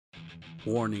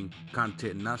Warning,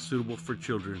 content not suitable for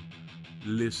children.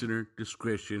 Listener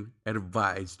discretion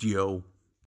advised, yo.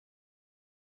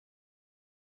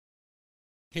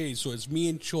 Hey, so it's me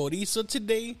and Chorizo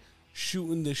today,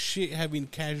 shooting the shit, having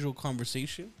casual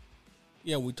conversation.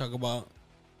 Yeah, we talk about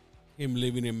him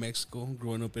living in Mexico,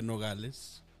 growing up in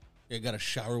Nogales. Yeah, got a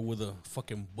shower with a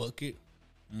fucking bucket.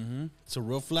 It's a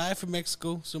rough life in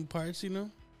Mexico, some parts, We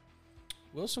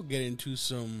also get into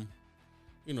some,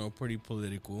 pretty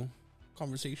political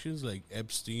conversations like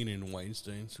Epstein and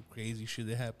Weinstein, some crazy shit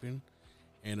that happened,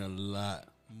 and a lot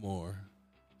more.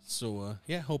 So,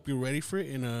 hope you're ready for it,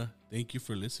 and thank you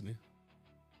for listening.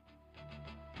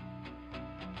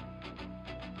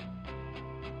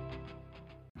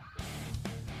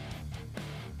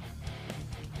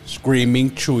 Screaming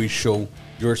Chewy Show,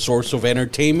 your source of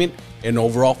entertainment and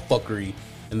overall fuckery.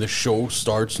 And the show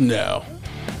starts now.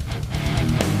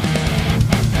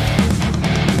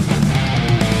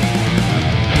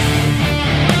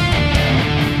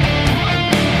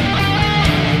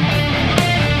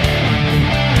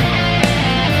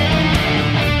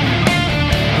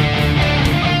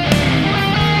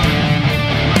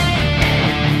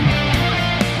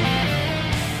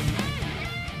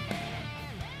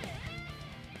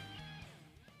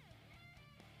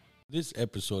 This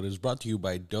episode is brought to you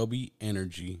by Dubby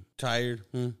Energy. Tired?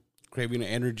 Craving an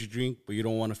energy drink, but you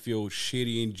don't want to feel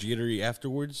shitty and jittery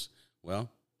afterwards? Well,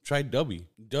 try Dubby.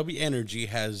 Dubby Energy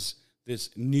has this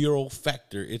Neuro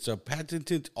Factor. It's a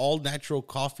patented all-natural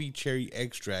coffee cherry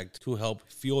extract to help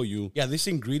fuel you. Yeah, this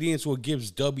ingredient is what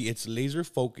gives Dubby its laser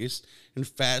focus and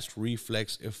fast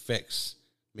reflex effects,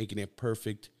 making it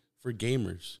perfect for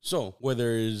gamers. So,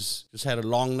 whether it's just had a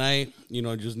long night,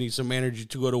 just need some energy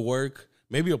to go to work,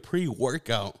 maybe a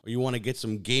pre-workout, or you want to get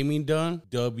some gaming done,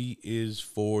 Dubby is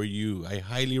for you. I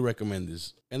highly recommend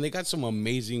this. And they got some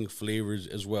amazing flavors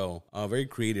as well. Very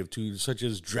creative too, such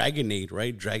as Dragonade,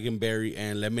 right? Dragonberry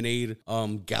and lemonade,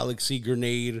 Galaxy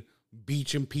Grenade,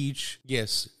 Beach and Peach.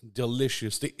 Yes,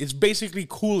 delicious. It's basically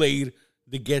Kool-Aid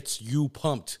that gets you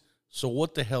pumped. So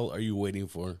what the hell are you waiting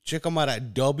for? Check them out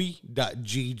at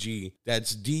dubby.gg.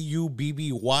 That's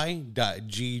dubby.gg.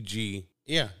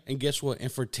 Yeah, and guess what?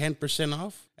 And for 10%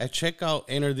 off at checkout,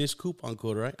 enter this coupon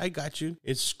code, right? I got you.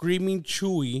 It's Screaming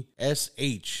Chewy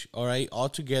SH, all right? All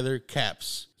together,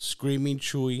 caps. Screaming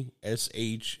Chewy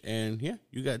SH. And yeah,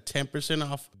 you got 10%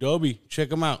 off. Dubby, check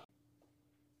them out.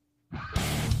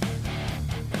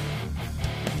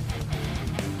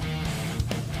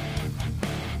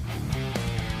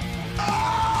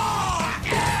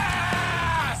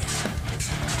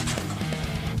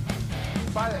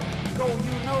 So you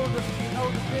know the thing. You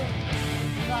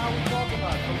know how we talk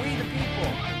about it. But we the people.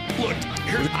 Look,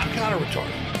 I'm kind of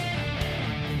retarded.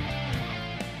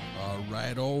 All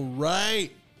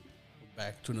right. We're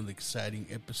back to another exciting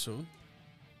episode.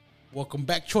 Welcome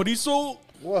back, Chorizo.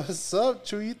 What's up,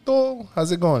 Chuito?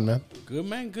 How's it going, man? Good,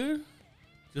 man, good.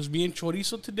 Just me and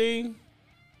Chorizo today.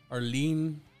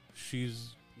 Arlene,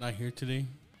 she's not here today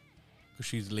because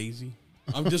she's lazy.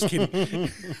 I'm just kidding.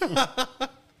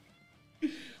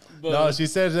 But, no, she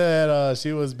said that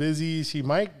she was busy. She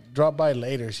might drop by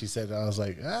later, she said. I was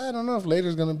like, I don't know if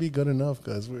later's going to be good enough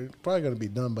because we're probably going to be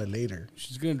done by later.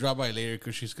 She's going to drop by later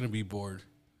because she's going to be bored.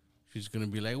 She's going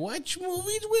to be like, watch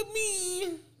movies with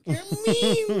me. You're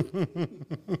mean.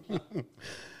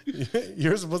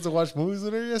 You're supposed to watch movies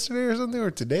with her yesterday or something,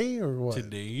 or today, or what?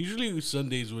 Today. Usually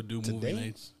Sundays we'll do movie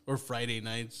nights or Friday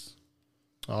nights.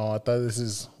 Oh, I thought this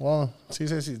is, well, she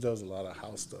says she does a lot of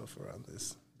house stuff around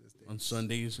this. On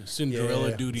Sundays,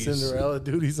 Cinderella duties. Cinderella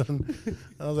duties.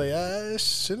 I was like,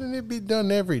 shouldn't it be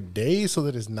done every day so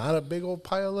that it's not a big old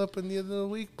pile up in the end of the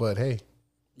week? But hey.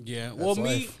 Yeah. Well,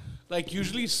 life.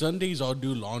 Usually Sundays I'll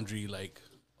do laundry, like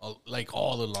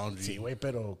all the laundry. Sí, güey,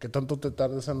 pero ¿qué tanto te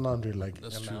tardas en laundry? Like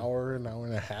that's an hour and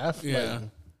a half? Yeah.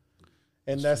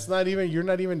 And that's not even, you're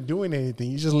not even doing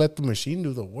anything. You just let the machine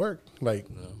do the work. Like.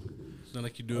 No. It's not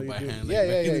like you do it by hand.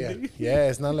 Yeah. Yeah,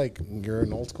 it's not like you're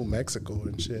in old school Mexico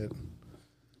and shit.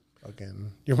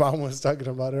 Fucking, your mom was talking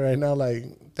about it right now, like,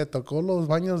 te tocó los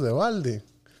baños de balde.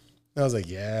 I was like,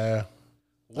 yeah.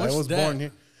 What's I was that? born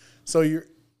here. So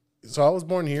I was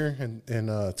born here in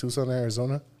Tucson,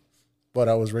 Arizona, but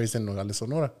I was raised in Nogales,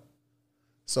 Sonora.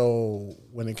 So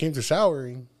when it came to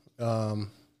showering,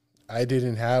 I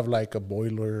didn't have like a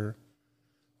boiler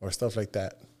or stuff like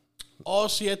that. Oh,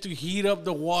 so you had to heat up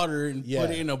the water and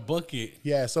put it in a bucket.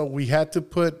 Yeah, so we had to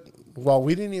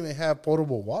we didn't even have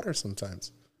potable water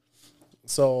sometimes.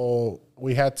 So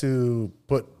we had to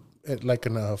put it like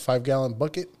in a 5-gallon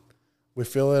bucket. We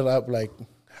fill it up like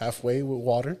halfway with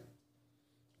water.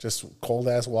 Just cold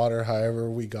ass water,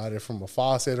 however we got it from a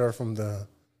faucet or from the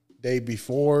day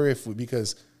before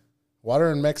because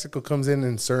water in Mexico comes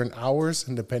in certain hours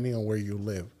and depending on where you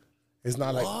live. It's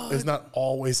not it's not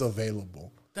always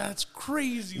available. That's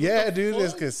crazy. Yeah, dude,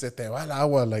 it's que se te va el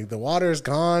agua. Like the water's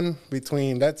gone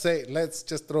between, let's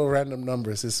just throw random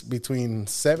numbers. It's between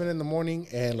 7 in the morning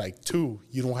and like 2.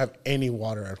 You don't have any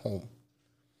water at home.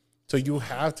 So you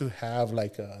have to have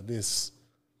like a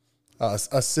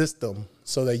system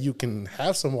so that you can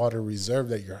have some water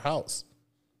reserved at your house.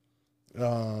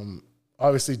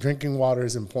 Obviously, drinking water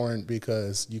is important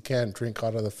because you can't drink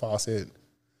out of the faucet.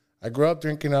 I grew up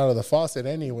drinking out of the faucet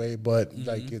anyway, but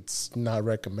like it's not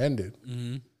recommended.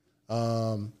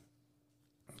 But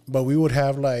we would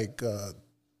have like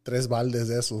 3 baldes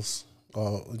de esos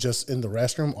just in the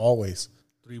restroom always.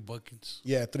 3 buckets.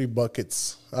 Yeah, 3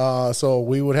 buckets. So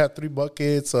we would have 3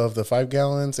 buckets of the 5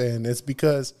 gallons, and it's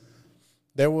because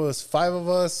there was 5 of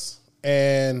us,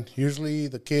 and usually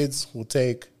the kids will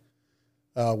take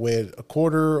with a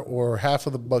quarter or half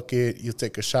of the bucket, you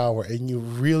take a shower, and you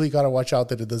really got to watch out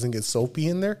that it doesn't get soapy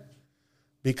in there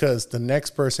because the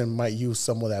next person might use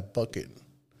some of that bucket.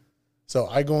 So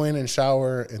I go in and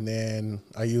shower, and then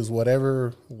I use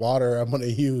whatever water I'm going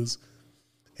to use,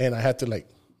 and I had to like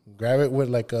grab it with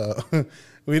like a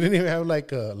we didn't even have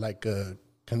like a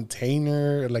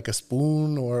container, like a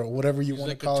spoon or whatever you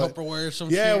want to call it. Tupperware or some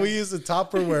Yeah, shit? we use the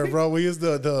Tupperware, bro. We use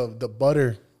the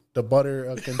butter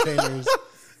containers.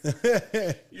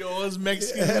 Yo, us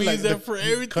Mexicans we use that for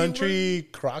everything. Country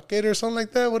Crockett or something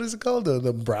like that. What is it called?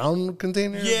 The brown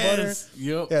container of butter?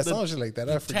 Yep. Yeah, something like that.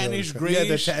 I forget. Tannish Yeah, the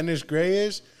grayish. tannish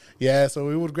grayish. Yeah, so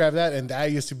we would grab that, and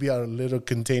that used to be our little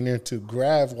container to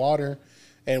grab water,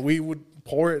 and we would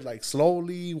pour it like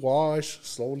slowly, wash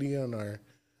slowly on our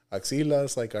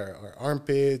axilas, like our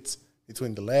armpits,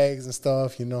 between the legs and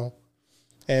stuff, you know.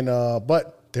 And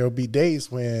but there will be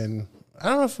days when I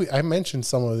don't know if I mentioned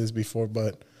some of this before,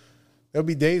 but there'll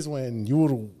be days when you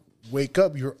would wake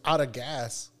up, you're out of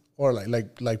gas or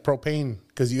like propane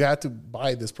because you had to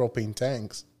buy this propane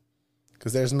tanks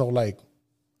because there's no like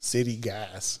city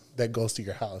gas that goes to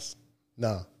your house.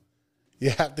 No, you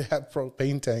have to have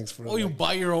propane tanks for. Oh, you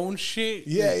buy your own shit?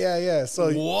 Yeah.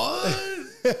 So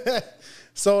what?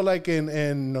 So like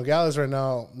in Nogales right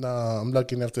now, I'm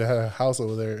lucky enough to have a house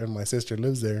over there, and my sister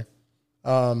lives there.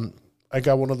 I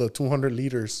got one of the 200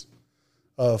 liters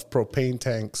of propane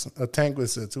tanks. A tank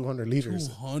was 200 liters.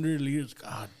 200 liters.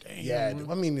 God damn. Yeah,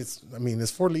 I mean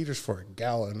it's 4 liters for a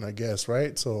gallon, I guess,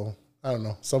 right? So I don't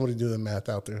know. Somebody do the math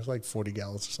out there. It's like 40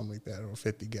 gallons or something like that, or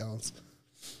 50 gallons.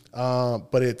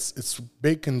 But it's a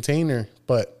big container.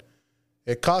 But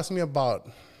it cost me about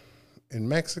in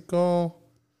Mexico, I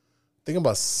think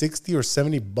about $60 or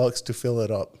 $70 to fill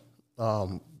it up.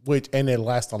 And it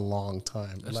lasts a long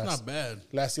time. That's not bad.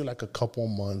 Lasts you like a couple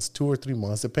months, 2 or 3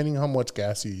 months, depending on how much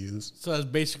gas you use. So that's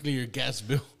basically your gas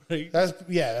bill, right?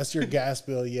 That's your gas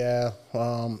bill, yeah.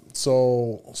 But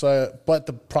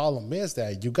the problem is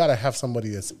that you got to have somebody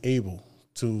that's able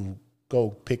to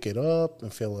go pick it up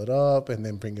and fill it up and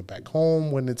then bring it back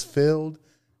home when it's filled.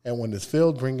 And when it's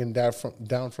filled, bring it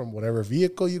down from whatever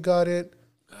vehicle you got it.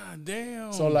 God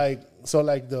damn.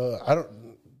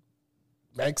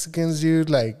 Mexicans, dude,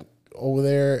 like over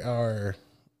there are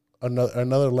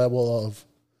another level of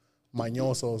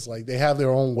mañosos. Like they have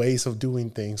their own ways of doing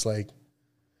things. Like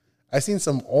I seen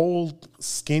some old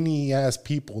skinny ass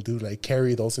people, dude, like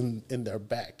carry those in their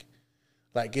back.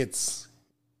 Like it's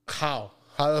how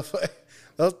the fuck?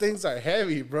 Those things are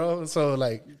heavy, bro. So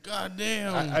like,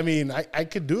 goddamn. I mean, I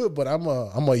could do it, but I'm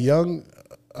young.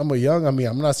 I mean,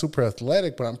 I'm not super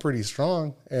athletic, but I'm pretty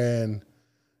strong. And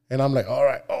I'm like, all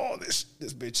right, this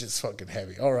bitch is fucking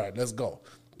heavy. All right, let's go.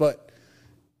 But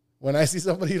when I see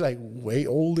somebody like way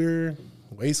older,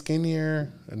 way skinnier,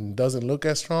 and doesn't look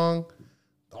as strong,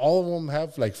 all of them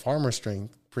have like farmer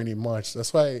strength pretty much.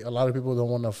 That's why a lot of people don't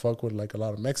want to fuck with like a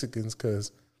lot of Mexicans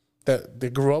because they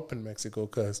grew up in Mexico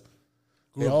because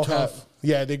they all tough.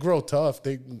 They grow tough.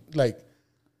 They like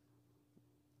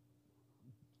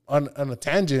on a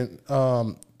tangent,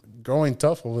 growing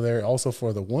tough over there also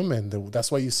for the women.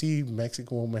 That's why you see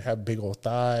Mexican women have big old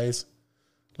thighs,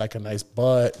 like a nice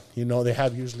butt. You know, they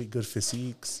have usually good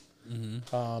physiques.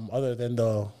 Mm-hmm. Other than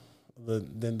the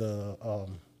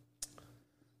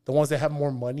ones that have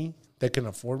more money that can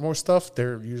afford more stuff,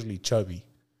 they're usually chubby.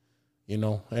 You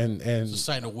know, and it's a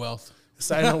sign of wealth.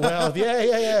 Sign of wealth.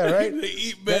 Yeah, right? They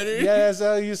eat better. That's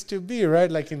how it used to be, right?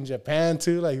 Like in Japan,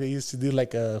 too. Like they used to do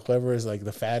like whoever is like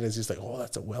the fat is just like, oh,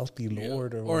 that's a wealthy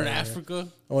lord. Or in Africa.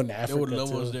 Oh, in Africa, they would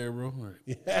love too. us there, bro.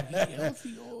 Like, yeah.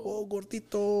 Oh,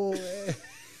 gordito.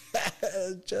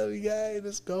 Chubby guy,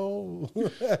 let's go.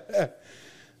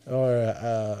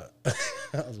 Or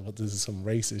I was about to do some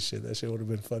racist shit. That shit would have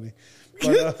been funny.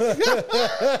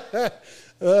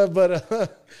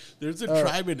 But there's a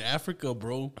tribe in Africa,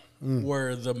 bro,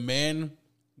 where the men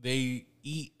they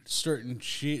eat certain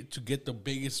shit to get the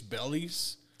biggest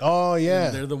bellies. oh yeah,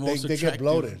 And they're the most they get attractive.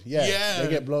 bloated. Yeah, Yeah. they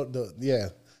get bloated. Yeah,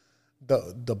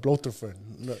 the bloater friend.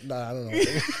 No, I don't know.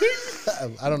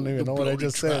 I don't even know what I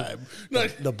just said.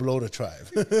 The bloater tribe.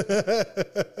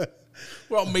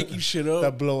 We're all making shit up.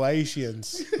 The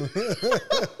Bloatians.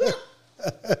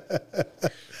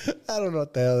 I don't know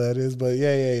what the hell that is, but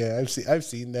yeah. I've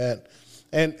seen that,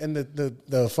 and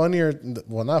the funnier,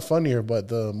 well, not funnier, but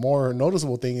the more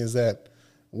noticeable thing is that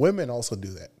women also do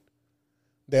that.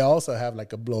 They also have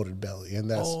like a bloated belly, and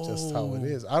that's just how it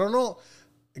is. I don't know.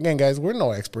 Again, guys, we're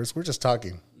no experts. We're just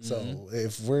talking. So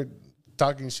if we're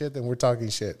talking shit, then we're talking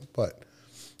shit. But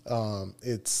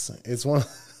it's one of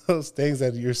those things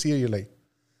that you're seeing. You're like,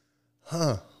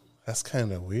 huh, that's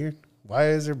kind of weird. Why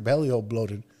is their belly all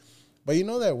bloated? But you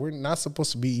know that we're not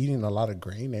supposed to be eating a lot of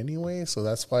grain anyway, so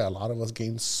that's why a lot of us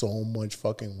gain so much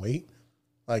fucking weight.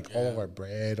 Like all of our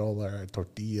bread, all our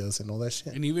tortillas, and all that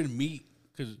shit. And even meat,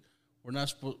 because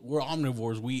we're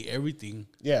omnivores. We eat everything.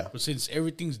 Yeah. But since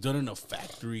everything's done in a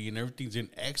factory and everything's in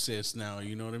excess now,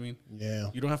 you know what I mean?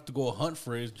 Yeah. You don't have to go hunt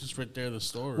for it. It's just right there in the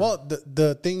store. Well,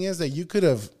 the thing is that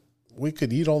we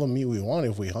could eat all the meat we want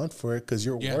if we hunt for it, because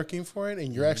you're working for it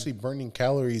and you're actually burning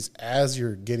calories as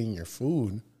you're getting your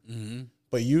food. Mm-hmm.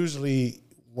 But usually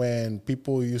when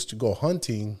people used to go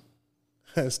hunting,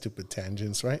 stupid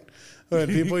tangents, right? When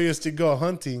people used to go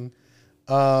hunting,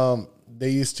 they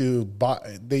used to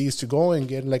go and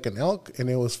get like an elk, and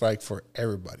it was like for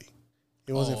everybody.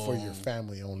 It wasn't for your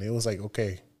family only. It was like,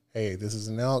 okay, hey, this is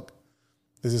an elk.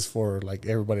 This is for like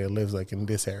everybody that lives like in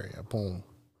this area. Boom.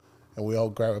 And we all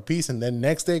grab a piece, and then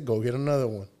next day go get another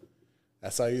one.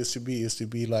 That's how it used to be. It used to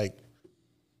be like,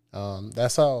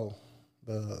 that's how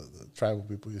the tribal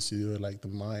people used to do it, like the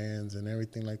Mayans and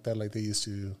everything like that. Like they used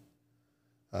to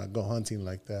go hunting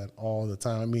like that all the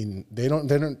time. I mean, they don't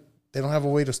have a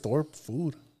way to store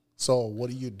food. So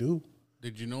what do?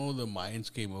 Did you know the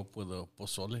Mayans came up with a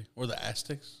pozole, or the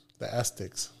Aztecs? The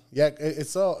Aztecs. Yeah,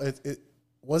 it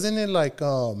wasn't it like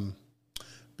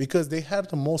because they had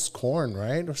the most corn,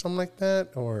 right, or something like that,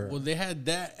 or Well, they had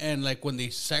that, and like when they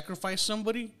sacrificed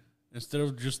somebody, instead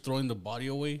of just throwing the body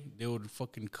away, they would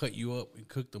fucking cut you up and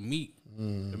cook the meat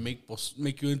and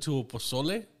make you into a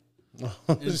pozole.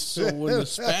 And so when the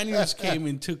Spaniards came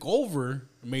and took over,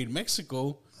 made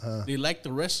Mexico, they liked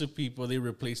the recipe, but they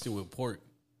replaced it with pork.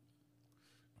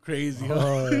 Crazy, huh?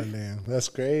 Oh man, that's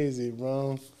crazy,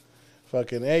 bro.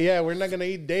 Fucking hey, yeah, we're not gonna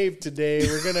eat Dave today.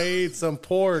 We're gonna eat some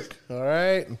pork. All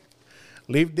right,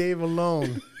 leave Dave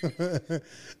alone.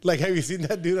 Like, have you seen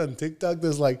that dude on TikTok?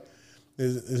 There's like,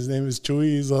 his name is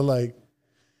Chewy.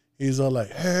 He's all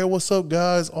like, hey, what's up,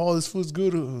 guys? All this food's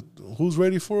good. Who's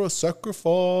ready for a sacrifice?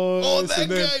 Oh, that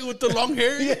guy with the long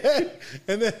hair. Yeah,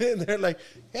 and then they're like,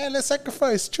 yeah, let's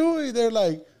sacrifice Chewy. They're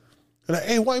like,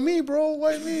 hey, why me, bro?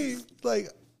 Why me? Like,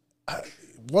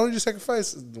 why don't you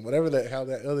sacrifice whatever how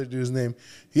that other dude's name?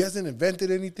 He hasn't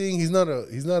invented anything. He's not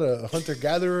a hunter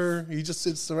gatherer. He just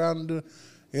sits around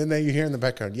and then you hear in the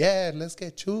background, yeah, let's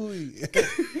get Chewy.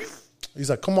 He's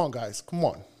like, come on, guys, come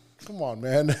on,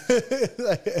 man. like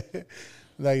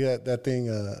that thing.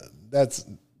 That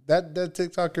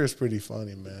TikToker is pretty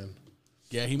funny, man.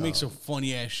 Yeah, he makes some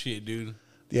funny ass shit, dude.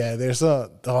 Yeah, there's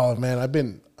man, I've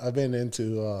been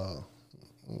into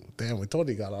damn, we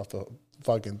totally got off the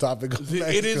fucking topic.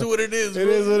 It is what it is. It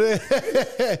is what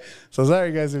it is. So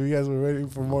sorry, guys, if you guys were ready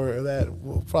for more of that,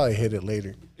 we'll probably hit it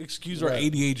later. Excuse our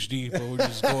ADHD, but we're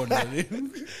just going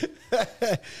with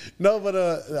it. No, but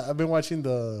I've been watching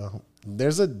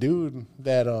there's a dude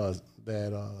that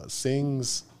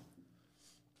sings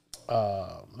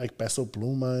like Peso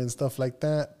Pluma and stuff like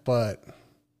that, but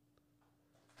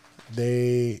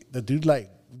the dude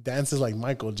like dances like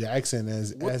Michael Jackson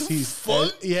as he's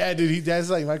fuck? yeah, dude, he dances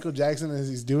like Michael Jackson as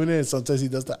he's doing it. And sometimes he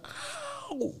does the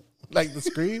ow, like the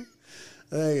scream.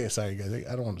 Sorry guys,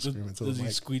 I don't want to scream into the Does he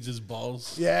mic. squeeze his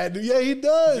balls? Yeah, dude, yeah, he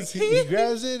does. He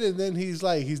grabs it and then he's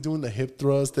doing the hip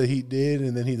thrust that he did,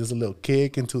 and then he does a little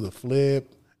kick into the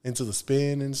flip, into the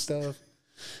spin and stuff.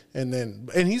 And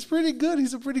he's pretty good.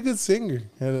 He's a pretty good singer.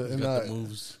 He's got the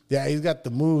moves. Yeah, he's got the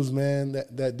moves, man.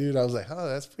 That dude, I was like, oh,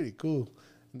 that's pretty cool.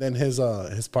 And then his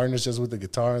partner's just with the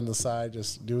guitar on the side,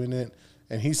 just doing it,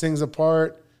 and he sings a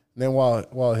part. And then while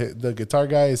the guitar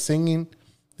guy is singing,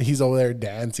 he's over there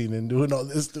dancing and doing all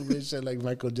this stupid shit like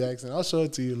Michael Jackson. I'll show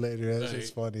it to you later. That's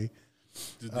just funny.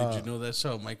 Did you know that's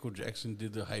how Michael Jackson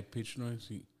did the high pitched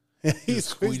noise? He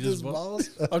squeezed his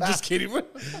balls. I'm just kidding, bro.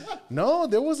 No,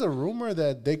 there was a rumor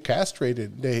that they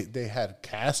castrated. They had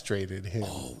castrated him,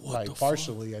 like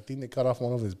partially. I think they cut off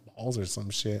one of his balls or some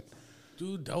shit.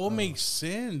 Dude, that would make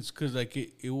sense because like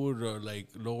it would like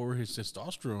lower his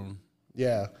testosterone.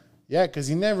 Yeah, because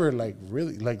he never like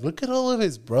really like look at all of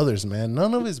his brothers, man.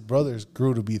 None of his brothers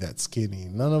grew to be that skinny.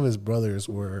 None of his brothers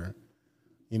were,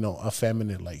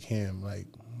 effeminate like him. Like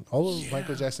all of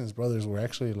Michael Jackson's brothers were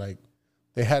actually like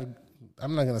they had.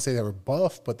 I'm not gonna say they were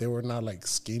buff, but they were not like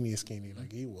skinny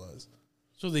like he was.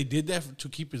 So they did that to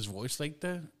keep his voice like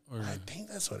that, or I think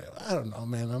that's what I don't know,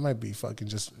 man. I might be fucking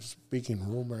just speaking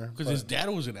rumor because his dad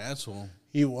was an asshole.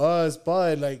 He was,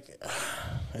 but like,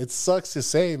 it sucks to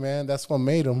say, man. That's what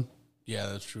made him. Yeah,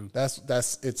 that's true. That's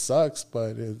it sucks,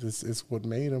 but it's what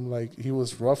made him. Like he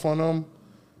was rough on him,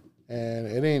 and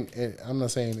it ain't. I'm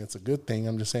not saying it's a good thing.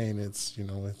 I'm just saying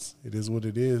it is what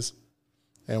it is.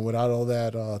 And without all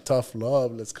that tough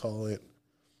love, let's call it,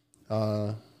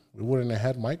 we wouldn't have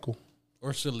had Michael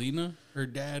or Selena. Her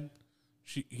dad,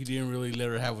 he didn't really let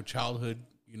her have a childhood.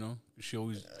 She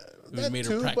always made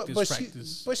her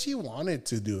practice. But she wanted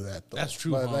to do that, though. That's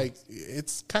true. But like,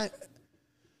 it's kind.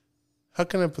 How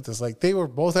can I put this? Like, they were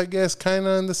both, I guess, kind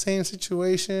of in the same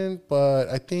situation. But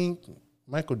I think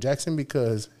Michael Jackson,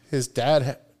 because his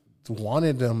dad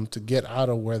wanted them to get out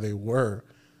of where they were.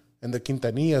 And the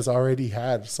Quintanillas already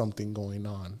had something going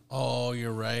on. Oh,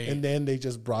 you're right. And then they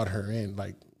just brought her in.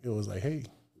 Like, it was like, hey,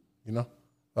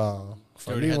 if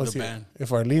Arlene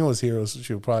was here,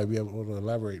 she would probably be able to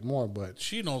elaborate more. But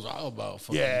she knows all about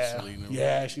fucking Selena.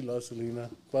 Yeah, she loves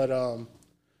Selena. But,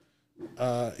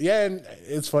 and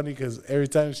it's funny because every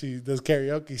time she does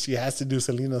karaoke, she has to do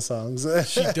Selena songs.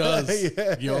 She does.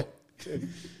 Yeah. Yo.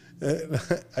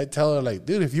 I tell her, like,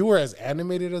 dude, if you were as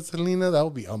animated as Selena, that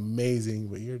would be amazing.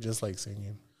 But you're just like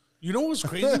singing. You know what's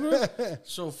crazy, bro?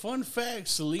 So, fun fact: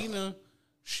 Selena,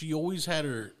 she always had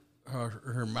her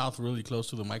mouth really close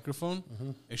to the microphone,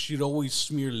 and she'd always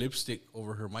smear lipstick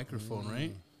over her microphone,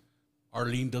 right?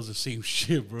 Arlene does the same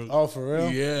shit, bro. Oh, for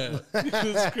real? Yeah,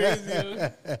 it's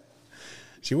crazy. Huh?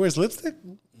 She wears lipstick.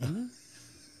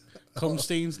 Cum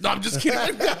stains. No, I'm just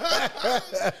kidding.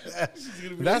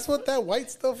 That's what that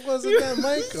white stuff was in that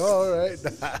mic? All right.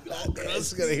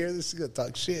 She's going to hear this. She's going to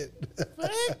talk shit.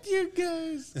 Fuck you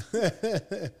guys.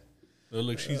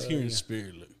 Look, she's here in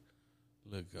spirit.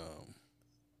 Look.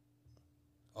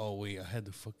 Oh, wait. I had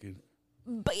the fucking...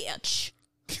 Bitch.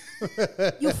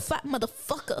 You fat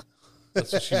motherfucker.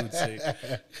 That's what she would say.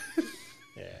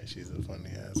 Yeah, she's a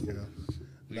funny ass girl.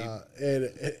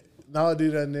 No,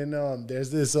 dude, and then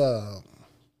there's this going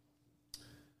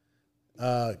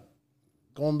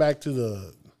back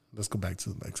to let's go back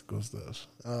to the Mexico stuff.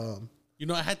 I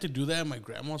had to do that at my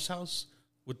grandma's house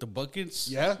with the buckets.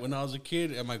 Yeah. When I was a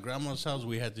kid, at my grandma's house,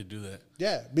 we had to do that.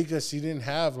 Yeah, because she didn't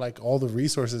have like all the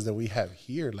resources that we have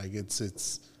here. Like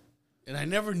it's and I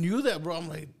never knew that, bro. I'm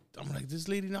like, this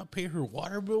lady not pay her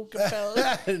water bill?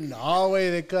 No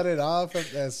way, they cut it off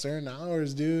at certain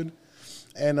hours, dude.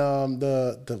 And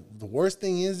the worst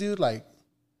thing is, dude, like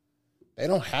they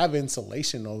don't have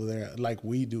insulation over there like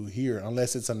we do here,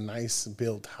 unless it's a nice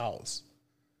built house.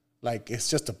 Like it's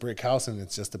just a brick house, and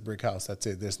it's just a brick house. That's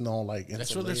it. There's no like insulation.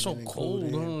 That's why they're so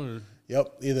cold. Huh?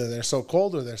 Yep, either they're so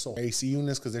cold or they're so AC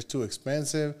units because they're too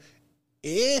expensive.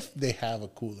 If they have a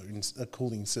cooling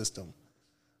system.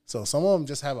 So some of them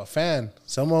just have a fan.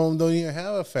 Some of them don't even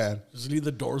have a fan. Just leave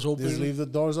the doors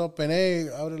open. Hey,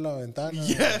 abre la ventana.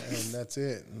 Yes. And that's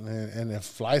it. And if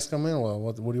flies come in, well,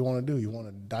 what do you want to do? You want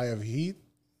to die of heat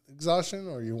exhaustion,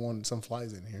 or you want some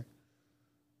flies in here?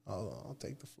 I'll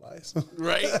take the flies.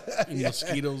 Right? And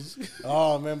mosquitoes.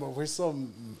 Oh, man, but we're so,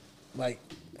 like,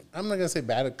 I'm not going to say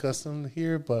bad accustomed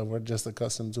here, but we're just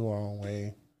accustomed to our own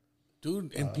way.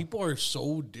 Dude, and people are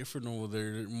so different over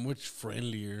there. They're much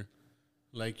friendlier.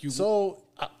 Like you. So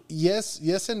yes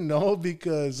and no,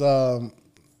 because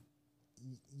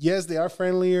yes, they are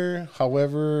friendlier.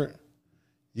 However,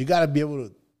 you got to be able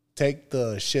to take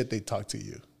the shit they talk to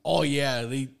you. Oh yeah,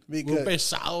 we're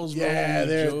pesados,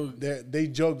 bro. Yeah, they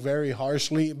joke very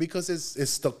harshly because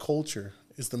it's the culture.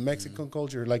 It's the Mexican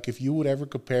culture. Like if you would ever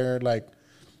compare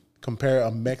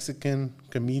a Mexican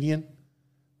comedian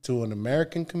to an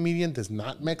American comedian that's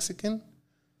not Mexican,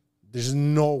 there's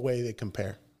no way they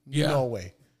compare. Yeah. No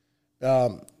way.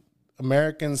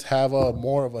 Americans have a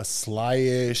more of a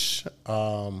slyish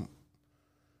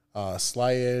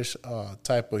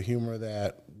type of humor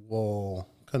that will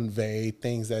convey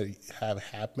things that have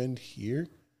happened here,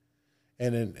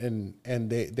 and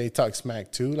they talk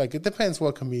smack too. Like it depends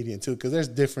what comedian too, because there's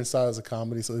different styles of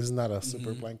comedy, so this is not a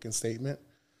super blanket statement.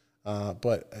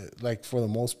 But like for the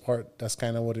most part, that's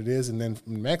kind of what it is. And then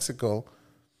in Mexico,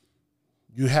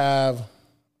 you have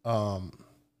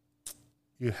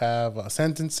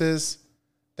sentences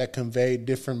that convey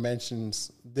different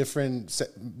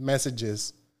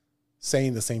messages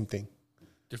saying the same thing.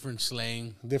 Different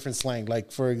slang.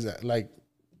 Like for example,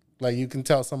 like you can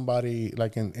tell somebody,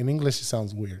 like in English it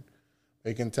sounds weird.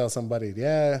 You can tell somebody,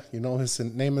 yeah, his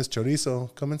name is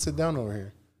Chorizo. Come and sit down over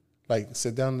here. Like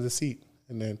sit down in the seat.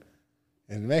 And then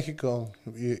in Mexico,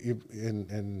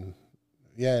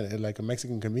 like a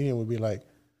Mexican comedian would be like,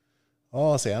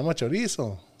 oh, se llama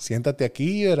Chorizo. Siéntate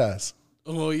aquí, verás.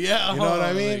 Oh yeah, you know what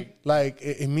I mean? Like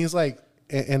it means like,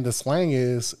 and the slang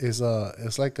is it's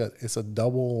a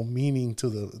double meaning to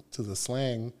the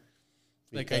slang.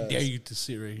 Like I dare you to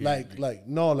sit right here.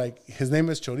 Like his name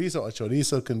is Chorizo. A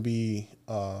chorizo can be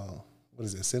what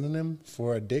is it? A synonym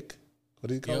for a dick? What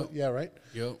do you call it? Yeah, right.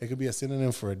 Yep. It could be a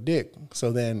synonym for a dick.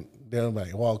 So then they're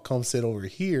like, well, come sit over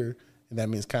here, and that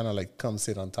means kind of like come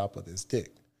sit on top of this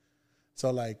dick. So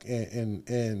like in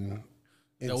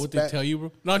is that what they tell you,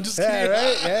 bro? No, I'm just yeah, kidding.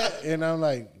 Right? Yeah. And I'm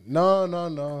like, no.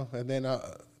 And then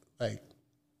like,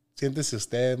 siéntese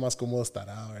usted más cómodo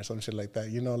estará or some shit like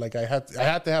that. Like I have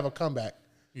to have a comeback.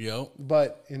 Yep.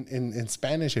 But in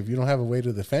Spanish, if you don't have a way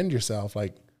to defend yourself,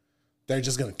 like they're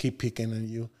just gonna keep picking on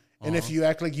you. And if you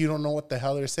act like you don't know what the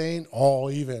hell they're saying,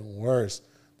 even worse.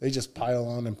 They just pile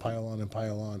on and pile on and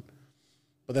pile on.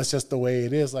 But that's just the way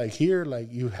it is. Like here,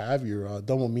 like you have your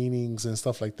double meanings and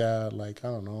stuff like that. Like, I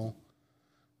don't know.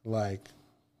 Like,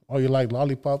 oh, you like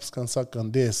lollipops? Can suck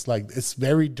on this. Like, it's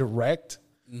very direct,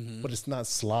 but it's not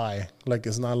sly. Like,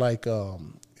 it's not like,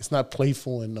 it's not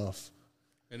playful enough.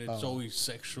 And it's always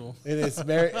sexual. It is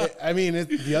very,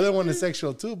 the other one is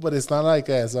sexual too, but it's not like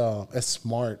as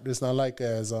smart. It's not like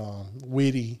as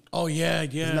witty. Oh, yeah.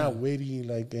 It's not witty,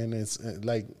 like, and it's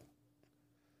like,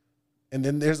 and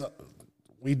then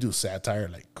we do satire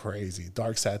like crazy.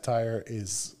 Dark satire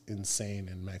is insane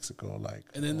in Mexico. Like,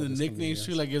 and then the nicknames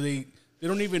too, like if they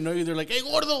don't even know you, they're like, "Hey,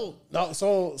 gordo." No,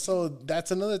 so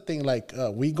that's another thing. Like,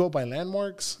 we go by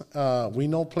landmarks. We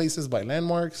know places by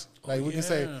landmarks. Like we can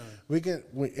say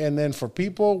and then for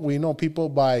people, we know people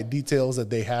by details that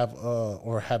they have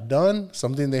or have done,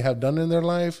 something they have done in their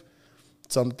life,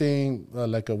 something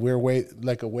like a weird way,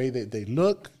 like a way that they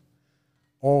look,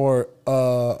 or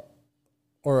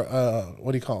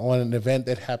what do you call it? An event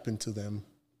that happened to them.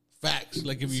 Facts.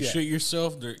 Like if you shit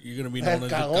yourself, you're gonna be known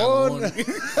as cagón.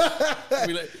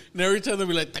 And every time they'll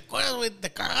be like, "Te acuerdas, güey? Te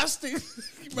cagaste."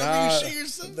 Remember you shit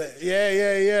yourself?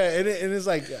 Yeah. And it's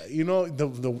like,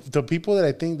 the people that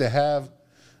I think that have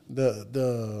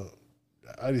the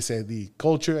how do you say, the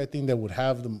culture I think that would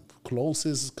have the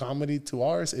closest comedy to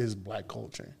ours is black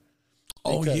culture.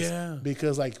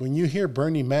 Because like when you hear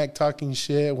Bernie Mac talking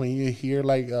shit, when you hear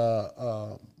like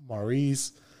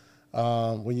Maurice,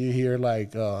 when you hear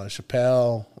like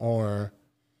Chappelle, or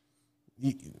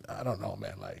I don't know,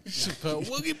 man, like Chappelle,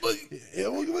 woogie boogie, yeah,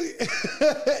 woogie boogie,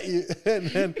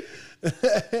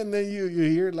 and then you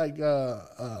hear like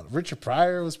Richard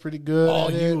Pryor was pretty good. Oh,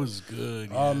 he was good.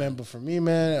 Oh man, but for me,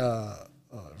 man,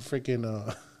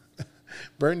 freaking.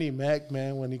 Bernie Mac,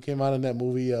 man, when he came out in that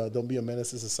movie, Don't Be a Menace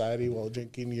to Society while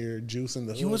drinking your juice in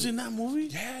the hood. He was in that movie?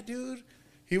 Yeah, dude.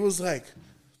 He's like,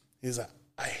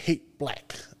 I hate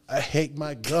black. I hate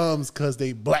my gums because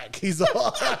they black. He's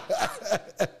all...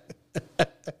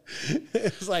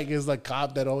 It's like a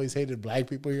cop that always hated black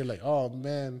people. You're like, oh,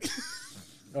 man.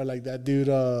 Or like that dude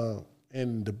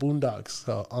in the Boondocks,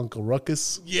 Uncle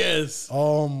Ruckus. Yes.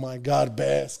 Oh, my God,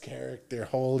 best character.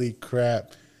 Holy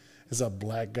crap. Is a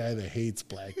black guy that hates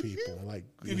black people. Like,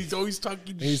 and he's always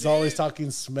talking shit. He's always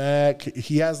talking smack.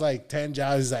 He has like 10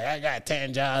 jobs. He's like, I got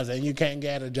 10 jobs and you can't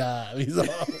get a job. He's all,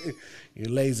 you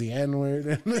lazy N-word.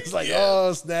 And it's like,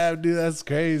 oh, snap, dude, that's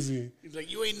crazy. He's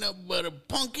like, you ain't nothing but a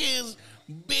punk ass,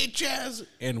 bitch ass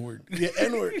N-word. Yeah,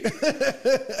 N-word.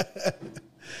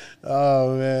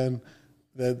 Oh, man.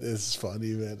 That is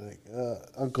funny, man. Like,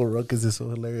 Uncle Ruckus is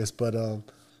so hilarious. But,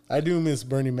 I do miss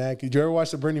Bernie Mac. Did you ever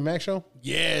watch the Bernie Mac show?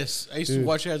 Yes. I used to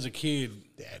watch it as a kid.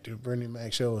 Yeah, dude, Bernie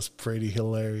Mac show was pretty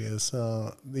hilarious.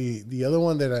 The other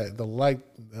one that I liked,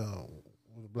 the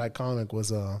black comic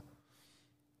was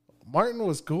Martin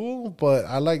was cool, but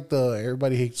I like the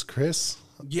Everybody Hates Chris.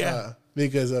 Yeah.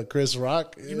 Because Chris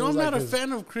Rock. I'm not a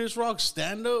fan of Chris Rock's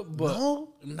stand-up, but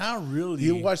not really.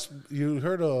 You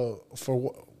heard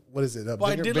for what is it?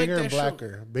 Bigger and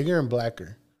Blacker. Show. Bigger and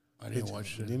Blacker. I didn't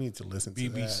watch it. You need to listen to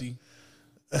BBC.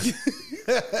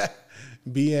 that.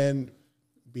 BNB.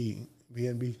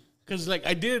 Because like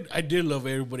I did love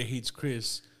Everybody Hates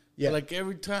Chris. Yeah. But, like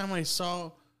every time I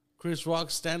saw Chris Rock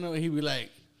stand up, he'd be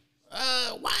like,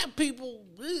 white people,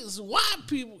 this white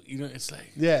people. You know, it's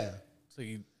like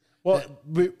Well,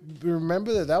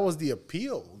 remember that was the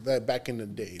appeal that back in the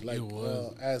day. Like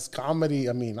as comedy,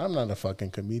 I mean, I'm not a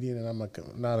fucking comedian, and I'm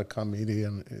not a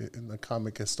comedian and a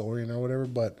comic historian or whatever.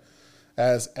 But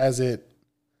as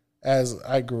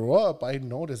I grew up, I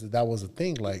noticed that was a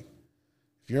thing. Like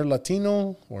if you're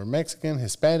Latino or Mexican,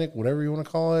 Hispanic, whatever you want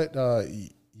to call it,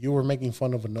 you were making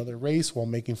fun of another race while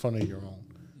making fun of your own.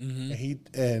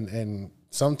 And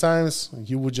sometimes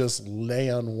you would just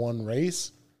lay on one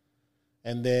race.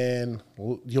 And then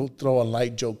you'll throw a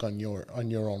light joke on your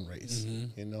own race,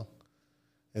 you know.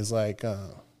 It's like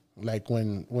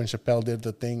when Chappelle did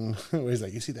the thing where he's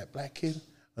like, you see that black kid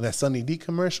on that Sunny D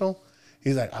commercial?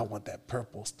 He's like, I want that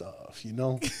purple stuff, you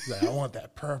know. He's like, I want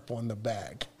that purple in the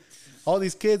bag. All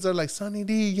these kids are like, Sunny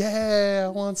D, yeah, I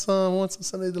want some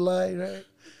Sunny Delight, right?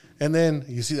 And then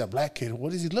you see that black kid.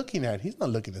 What is he looking at? He's not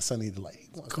looking at Sunny Delight.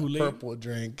 He wants a purple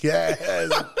drink. Yeah.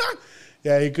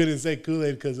 Yeah, he couldn't say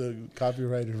Kool-Aid because of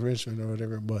copyright infringement or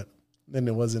whatever. But then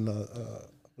it wasn't what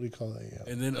do you call it?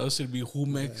 And then us it'd be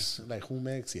Humex. Yeah, like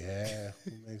Humex, yeah,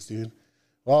 Humex, dude.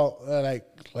 Well,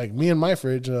 like me and my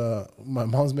fridge, my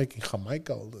mom's making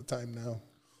Jamaica all the time now.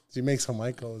 She makes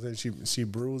Jamaica and she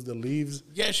brews the leaves.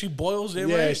 Yeah, she boils it.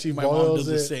 Yeah, right? she My boils mom does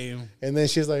it. the same. And then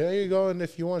she's like, "There you go. And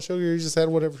if you want sugar, you just add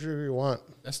whatever sugar you want."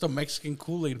 That's the Mexican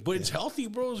Kool-Aid, but it's healthy,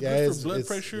 bro. It's Yeah, good it's- for blood it's-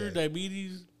 pressure, yeah.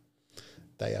 diabetes.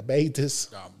 Diabetes.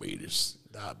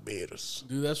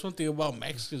 Dude, that's one thing about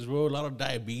Mexicans, bro. A lot of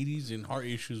diabetes and heart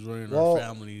issues running in Well, our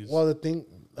families. Well, the thing,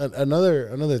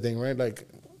 another thing, right? Like,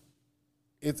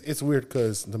 it's weird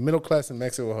because the middle class in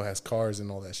Mexico has cars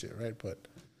and all that shit, right? But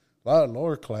a lot of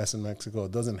lower class in Mexico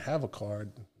doesn't have a car.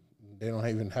 They don't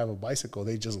even have a bicycle.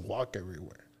 They just walk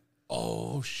everywhere.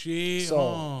 Oh shit!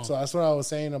 So that's what I was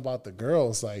saying about the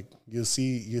girls. Like you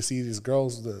see these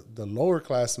girls, the lower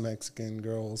class Mexican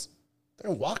girls,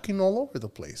 they're walking all over the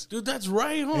place. Dude, that's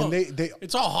right, huh? And they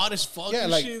it's all hot as fuck. yeah,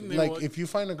 and like shit, and like if you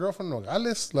find a girl from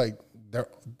Nogales, like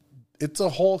it's a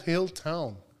whole hill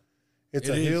town. It's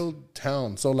a hill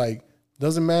town. So like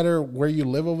doesn't matter where you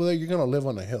live over there, you're gonna live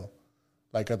on a hill.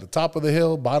 Like at the top of the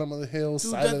hill, bottom of the hill,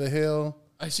 side of the hill.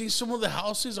 I see some of the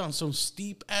houses on some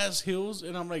steep ass hills,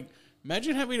 and I'm like,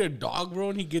 imagine having a dog, bro,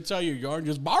 and he gets out of your yard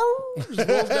and just, just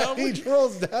rolls down. He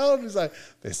rolls down. He's like,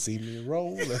 they see me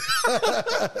roll. And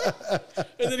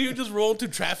then he would just roll into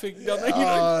traffic down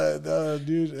there.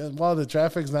 Dude, and while the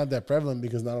traffic's not that prevalent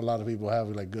because not a lot of people have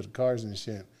like good cars and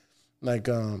shit. Like,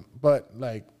 but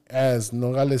like as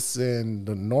Nogales in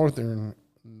the north,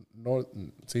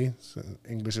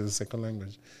 English is a second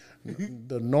language.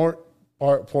 The north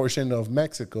portion of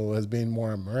Mexico has been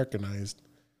more Americanized.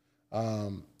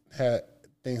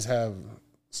 Things have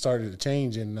started to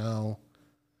change, and now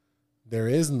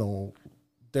they're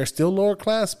still lower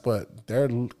class, but they're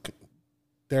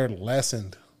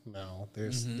lessened now.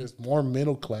 There's more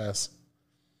middle class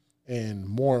and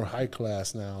more high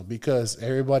class now because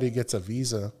everybody gets a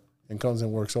visa and comes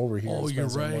and works over here. Oh, and spends you're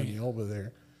some right. money over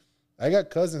there. I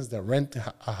got cousins that rent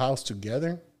a house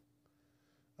together.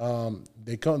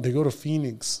 They go to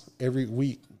Phoenix every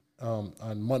week on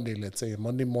Monday, let's say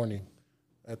Monday morning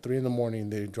at 3 a.m.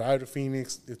 They drive to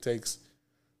Phoenix. It takes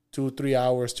 2-3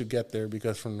 hours to get there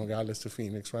because from Nogales to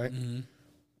Phoenix, right?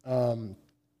 And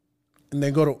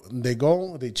they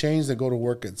change. They go to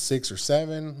work at 6 or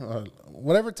 7,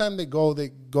 whatever time they go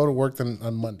to work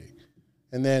on Monday,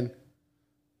 and then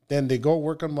they go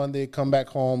work on Monday, come back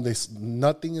home.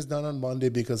 Nothing is done on Monday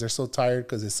because they're so tired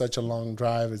because it's such a long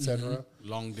drive, etc.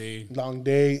 Long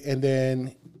day, and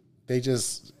then they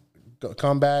just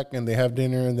come back and they have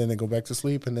dinner and then they go back to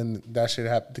sleep and then that shit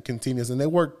continues. And they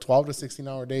work 12 to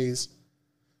 16-hour days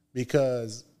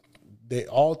because they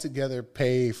all together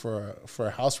pay for a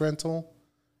house rental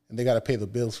and they got to pay the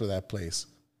bills for that place.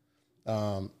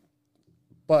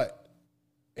 But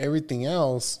everything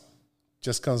else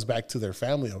just comes back to their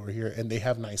family over here, and they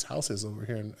have nice houses over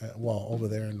here, over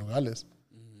there in Nogales.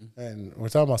 And we're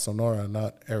talking about Sonora,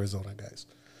 not Arizona, guys.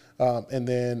 And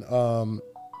then,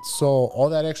 so all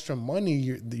that extra money,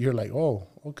 you're like, oh,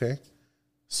 okay.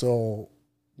 So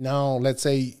now let's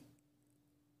say,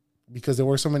 because they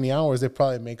work so many hours, they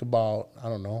probably make about, I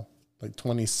don't know, like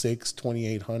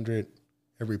 $2,800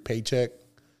 every paycheck,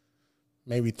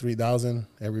 maybe $3,000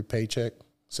 every paycheck.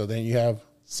 So then you have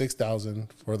 $6,000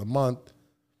 for the month.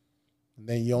 And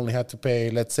then you only have to pay,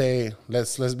 let's say,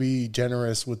 let's be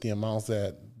generous with the amounts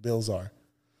that bills are.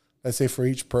 Let's say for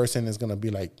each person is going to be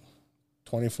like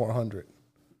 $2,400,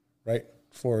 right?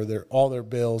 For all their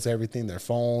bills, everything, their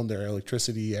phone, their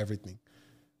electricity, everything.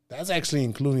 That's actually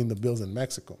including the bills in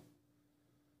Mexico.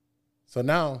 So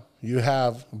now you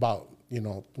have about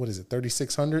what is it,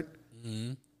 3,600?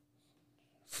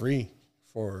 Free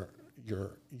for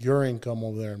your income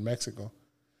over there in Mexico.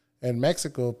 In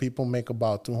Mexico, people make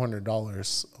about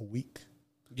 $200 a week.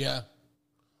 Yeah. Or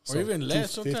So even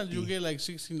less. Sometimes $250. you get like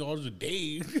 $16 a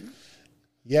day.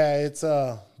 Yeah, it's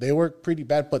they work pretty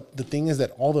bad, but the thing is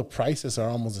that all the prices are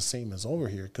almost the same as over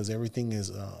here because everything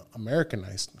is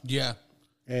Americanized. Yeah.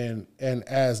 And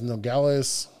as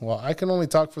Nogales, well, I can only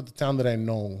talk for the town that I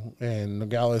know, and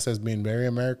Nogales has been very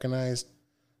Americanized.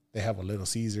 They have a Little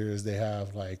Caesars. They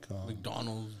have like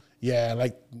McDonald's. yeah,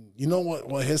 like you know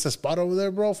what hits the spot over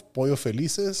there, bro? Pollo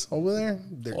Felices over there.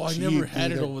 They're Oh, I cheap, never dude.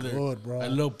 had it They're over there. good, bro. I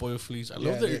love Pollo Feliz. I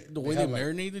Yeah, love the way they they have, like-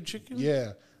 marinate the chicken.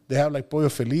 Yeah, they have like Pollo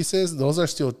Felices. Those are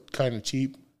still kind of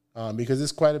cheap because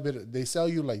it's quite a bit. They sell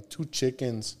you like 2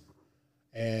 chickens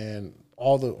and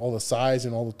all the size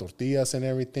and all the tortillas and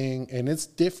everything, and it's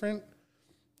different.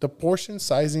 The portion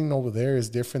sizing over there is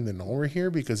different than over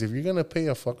here because if you're gonna pay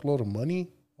a fuckload of money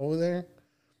over there,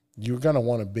 you're gonna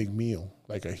want a big meal,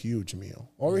 like a huge meal.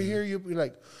 Over here, you'll be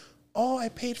like, "Oh, I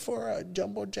paid for a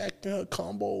jumbo jack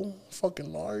combo,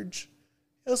 fucking large.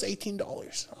 It was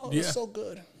 $18. Oh, Yeah. it's so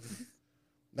good."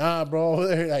 Nah, bro.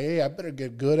 They're like, hey, I better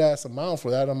get good ass amount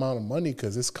for that amount of money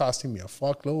because it's costing me a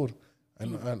fuckload.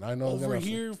 I know Over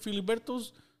here,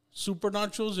 Filiberto's, super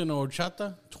nachos and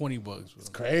horchata, $20, bro. it's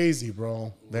crazy,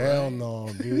 bro. Hell no,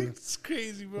 dude. It's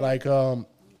crazy, bro. Like,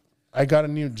 I got a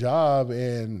new job,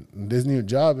 and this new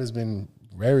job has been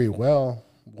very well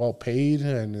paid,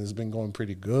 and it's been going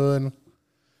pretty good.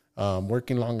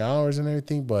 Working long hours and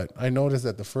everything, but I noticed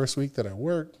that the first week that I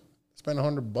worked, I spent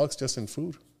 $100 just in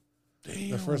food.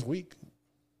 Damn. The first week.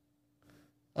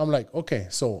 I'm like, okay,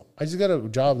 so I just got a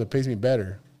job that pays me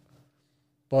better,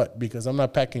 but because I'm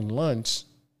not packing lunch,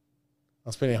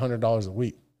 I'm spending $100 a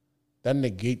week. That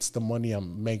negates the money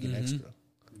I'm making extra.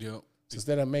 Yep. So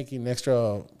instead of making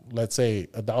extra, let's say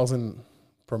 $1,000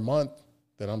 per month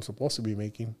that I'm supposed to be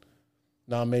making,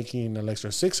 now I'm making an extra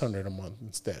 $600 a month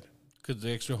instead. Because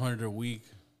the extra 100 a week.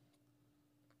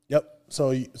 Yep.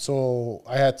 So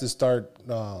I had to start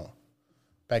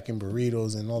packing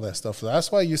burritos and all that stuff. So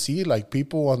that's why you see like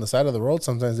people on the side of the road.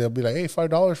 Sometimes they'll be like, "Hey,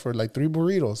 $5 for like 3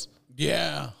 burritos."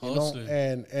 Yeah. You know, Hustling.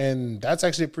 and that's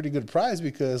actually a pretty good price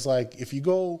because like if you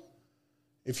go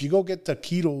get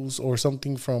taquitos or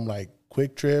something from like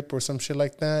Quick Trip or some shit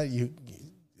like that,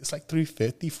 it's like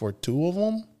 $3.50 for 2 of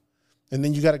them, and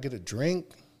then you got to get a drink,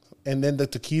 and then the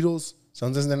taquitos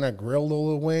sometimes they're not grilled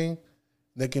all the way.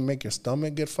 They can make your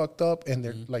stomach get fucked up, and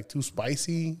they're like too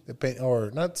spicy,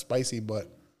 or not spicy, but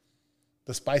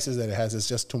the spices that it has is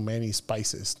just too many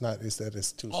spices. Not is that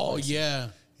it's too. Oh, spicy. yeah.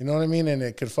 You know what I mean? And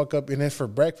it could fuck up. And then for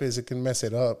breakfast, it can mess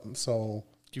it up. So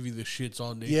Give you the shits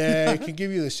all day. yeah, it can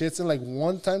give you the shits. And like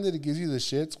one time that it gives you the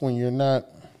shits when you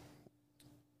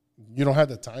don't have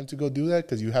the time to go do that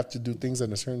because you have to do things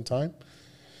at a certain time.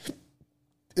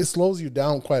 It slows you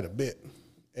down quite a bit.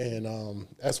 And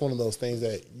that's one of those things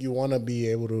that you want to be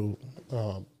able to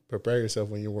prepare yourself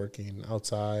when you're working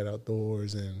outside,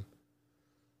 outdoors, and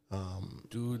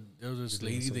Dude, there was this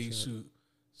lady that used to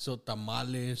sell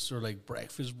tamales or like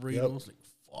breakfast burritos. Like,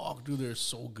 fuck, dude, they're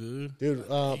so good. dude,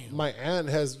 my aunt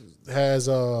has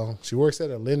she works at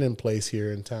a linen place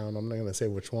here in town. I'm not gonna say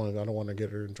which one. I don't want to get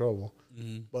her in trouble.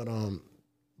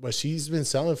 But she's been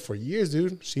selling for years,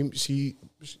 dude. She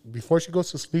before she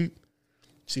goes to sleep,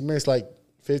 she makes like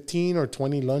 15 or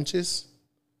 20 lunches,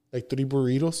 like 3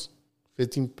 burritos,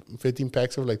 15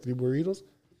 packs of like 3 burritos.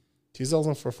 She sells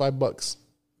them for $5.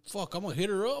 Fuck, I'm gonna hit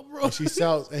her up, bro. And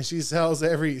she sells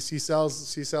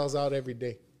out every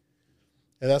day.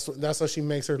 And that's how she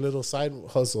makes her little side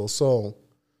hustle. So,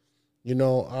 you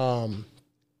know,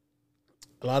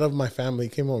 a lot of my family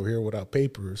came over here without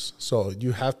papers. So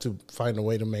you have to find a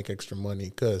way to make extra money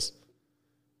because,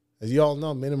 as you all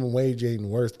know, minimum wage ain't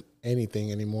worth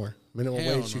anything anymore. Minimum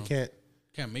Hell wage, no. you can't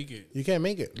Can't make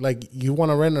it. Like, you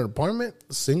want to rent an apartment,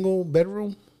 single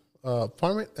bedroom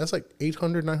apartment, that's like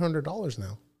 $800, $900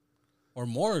 now. Or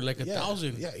more, like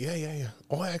 1,000. Yeah.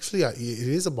 Oh, actually, it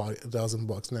is about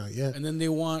 $1,000 now. Yeah. And then they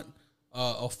want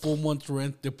a full month's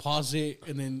rent deposit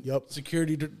and then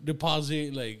security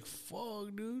deposit. Like,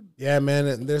 fuck, dude. Yeah, man.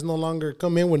 And there's no longer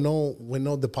come in with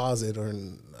no deposit, or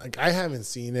like, I haven't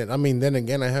seen it. I mean, then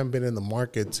again, I haven't been in the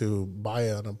market to buy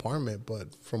an apartment, but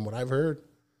from what I've heard,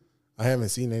 I haven't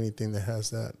seen anything that has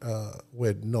that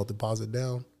with no deposit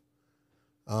down.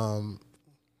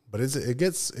 But it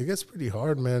gets pretty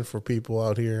hard, man, for people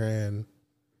out here, and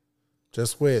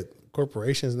just with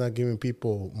corporations not giving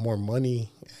people more money,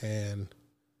 and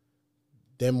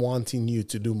them wanting you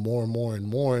to do more and more and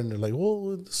more. And they're like,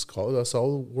 well, that's how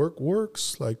work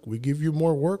works. Like, we give you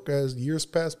more work as years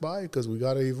pass by because we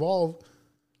got to evolve.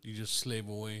 You just slave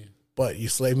away. But you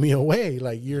slave me away.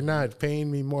 Like, you're not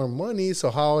paying me more money.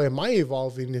 So how am I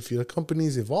evolving? If your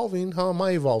company's evolving, how am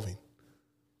I evolving?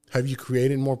 Have you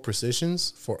created more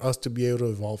positions for us to be able to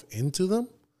evolve into them?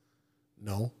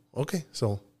 No. Okay.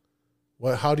 So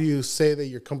how do you say that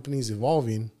your company's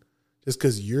evolving just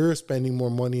because you're spending more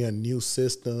money on new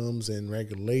systems and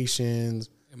regulations?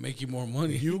 And making more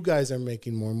money. You guys are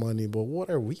making more money, but what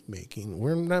are we making?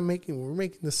 We're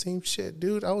making the same shit,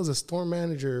 dude. I was a store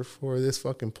manager for this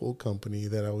fucking pool company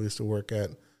that I used to work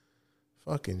at.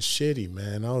 Fucking shitty,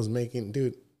 man. I was making,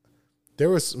 dude, there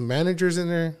was managers in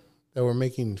there that were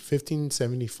making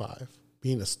 $15.75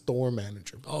 being a store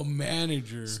manager. Oh,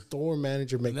 manager. Store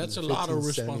manager making that's a lot of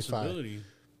responsibility.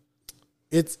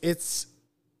 It's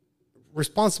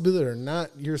responsibility or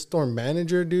not, you're a store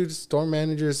manager, dude. Store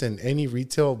managers in any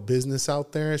retail business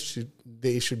out there should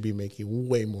be making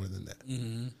way more than that.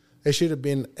 Mm-hmm. They should have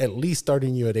been at least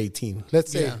starting you at 18.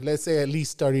 Let's say at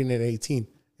least starting at 18.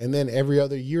 And then every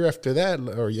other year after that,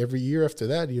 or every year after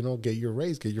that, get your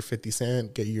raise, get your 50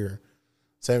 cent, get your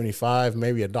 75,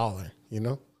 maybe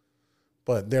 $1,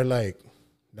 But they're like,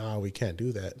 nah, we can't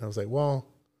do that. And I was like, well,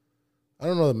 I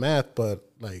don't know the math, but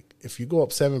like if you go up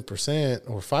 7%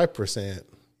 or 5%,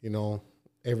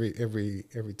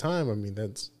 every time, I mean,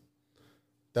 that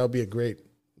would be a great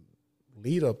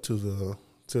lead up to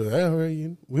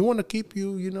we want to keep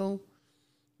you,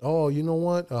 oh, you know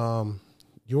what?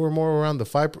 You were more around the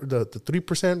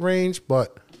 3% range,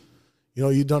 but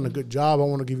you've done a good job. I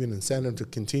want to give you an incentive to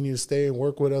continue to stay and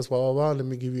work with us, blah, blah, blah. Let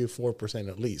me give you 4%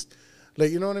 at least.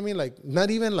 Like, you know what I mean? Like,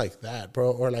 not even like that,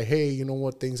 bro. Or like, hey, you know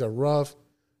what? Things are rough.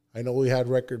 I know we had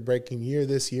record-breaking year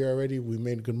this year already. We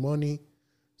made good money.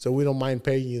 So we don't mind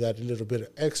paying you that little bit of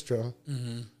extra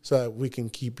so that we can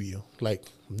keep you. Like,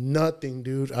 nothing,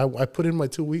 dude. I put in my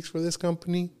 2 weeks for this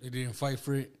company. They didn't fight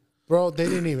for it? Bro, they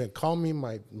didn't even call me.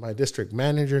 My district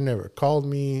manager never called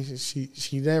me.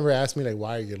 She never asked me, like,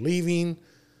 why are you leaving?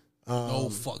 No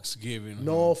fucks given.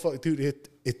 No fuck, dude.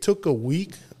 It took a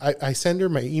week. I send her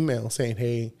my email saying,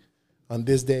 hey, on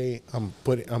this day I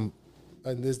put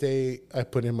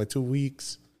in my 2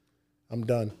 weeks. I'm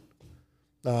done.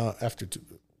 I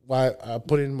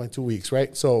put in my 2 weeks,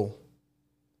 right? So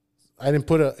I didn't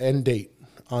put an end date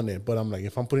on it, but I'm like,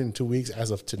 if I'm putting in 2 weeks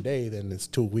as of today, then it's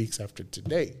 2 weeks after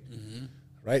today,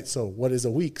 right? So what is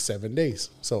a week? 7 days.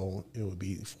 So it would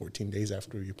be 14 days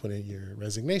after you put in your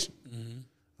resignation.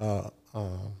 And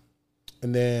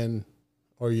then,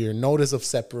 or your notice of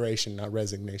separation, not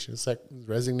resignation.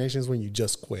 Resignation is when you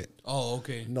just quit. Oh,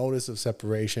 okay. Notice of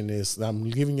separation is, I'm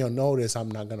giving you a notice,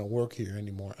 I'm not going to work here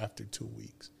anymore after 2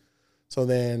 weeks. So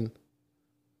then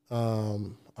a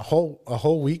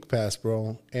whole week passed,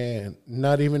 bro, and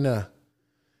not even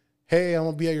hey, I'm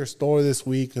going to be at your store this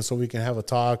week and so we can have a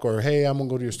talk, or hey, I'm going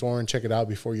to go to your store and check it out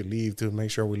before you leave to make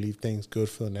sure we leave things good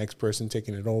for the next person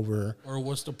taking it over. Or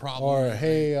what's the problem? Or,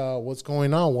 hey, what's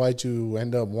going on? Why'd you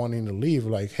end up wanting to leave?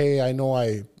 Like, hey, I know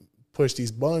I pushed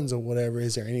these buttons or whatever.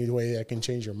 Is there any way I can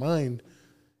change your mind?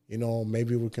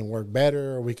 Maybe we can work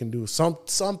better, or we can do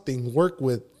something, work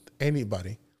with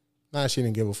anybody. Nah, she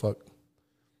didn't give a fuck.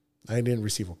 I didn't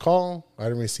receive a call. I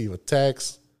didn't receive a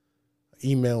text,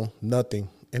 email, nothing.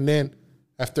 And then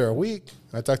after a week,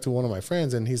 I talked to one of my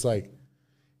friends, and he's like,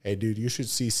 hey, dude, you should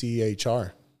CC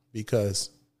HR, because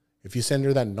if you send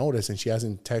her that notice and she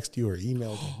hasn't texted you or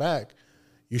emailed you back,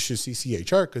 you should CC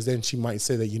HR, because then she might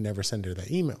say that you never send her that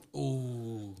email.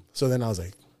 Ooh. So then I was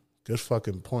like, good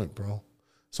fucking point, bro.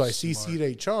 So I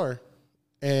CC'd HR,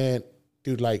 and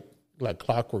dude, like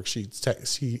clockwork, she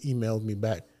emailed me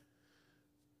back,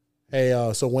 hey,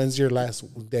 so when's your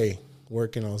last day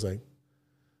working? I was like,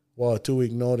 well, a 2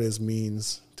 week notice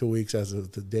means 2 weeks as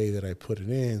of the day that I put it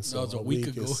in. So that was a week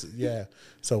ago.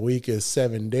 So a week is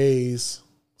 7 days.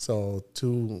 So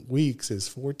 2 weeks is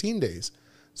 14 days.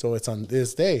 So it's on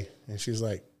this day. And she's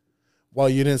like, well,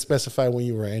 you didn't specify when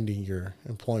you were ending your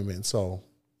employment. So,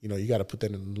 you got to put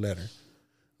that in the letter.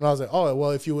 And I was like, oh,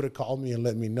 well, if you would have called me and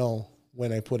let me know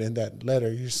when I put in that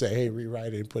letter, you say, hey,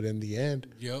 rewrite it and put in the end.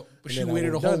 Yep. But she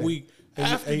waited a whole week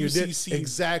after you CC'd.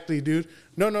 Exactly, dude.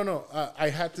 No. I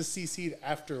had to CC it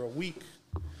after a week.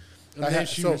 And then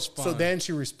she responded. So then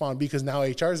she responded, because now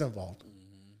HR is involved.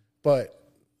 But,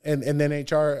 and then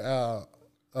HR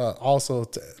also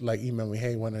emailed me,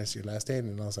 hey, when is your last day?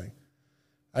 And I was like,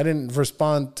 I didn't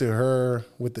respond to her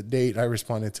with the date. I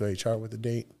responded to HR with the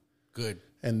date. Good.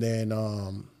 And then,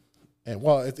 it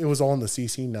was all in the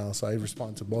CC now, so I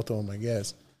respond to both of them, I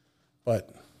guess.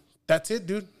 But that's it,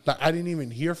 dude. Like, I didn't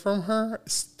even hear from her.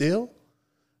 Still,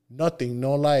 nothing.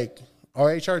 No, like, our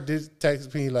HR did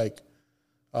text me like,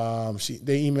 they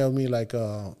emailed me like,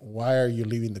 why are you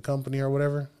leaving the company or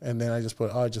whatever? And then I just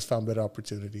put, I just found better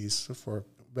opportunities for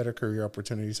better career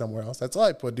opportunities somewhere else. That's all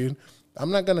I put, dude.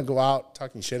 I'm not gonna go out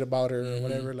talking shit about her or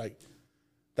whatever. Like,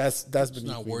 that's beneath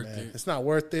not me, worth man. it. It's not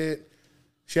worth it.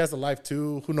 She has a life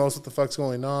too. Who knows what the fuck's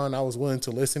going on? I was willing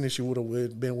to listen if she would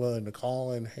have been willing to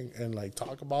call and like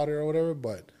talk about it or whatever.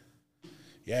 But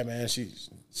yeah, man, she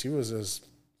was just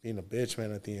being a bitch,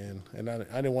 man, at the end. And I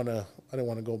didn't want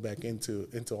to go back into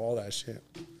all that shit.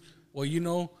 Well, you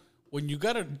know, when you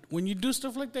do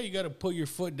stuff like that, you gotta put your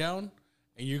foot down,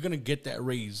 and you're gonna get that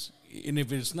raise. And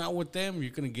if it's not with them,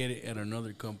 you're gonna get it at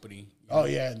another company. Oh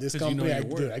yeah, this company, you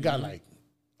know I got like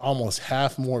almost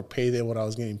half more pay than what I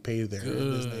was getting paid there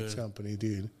in this next company,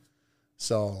 dude.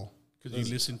 So because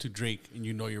you listen to Drake and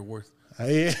you know your worth.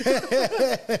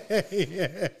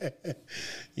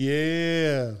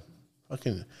 Yeah.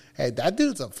 Fucking, hey, that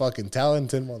dude's a fucking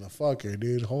talented motherfucker,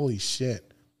 dude. Holy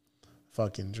shit.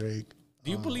 Fucking Drake.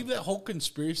 Do you believe that whole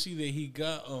conspiracy that he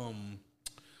got,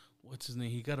 what's his name?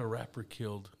 He got a rapper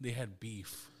killed. They had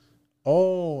beef.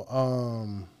 Oh,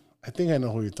 I think I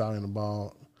know who you're talking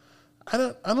about. I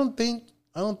don't think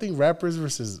rappers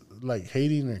versus like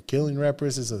hating or killing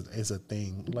rappers is a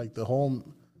thing. Like the whole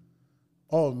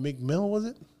Meek Mill, was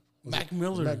it? Mac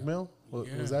Miller. Mac Mill?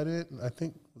 Was that it? I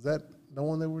think, was that the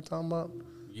one that we were talking about?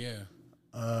 Yeah.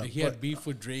 He had beef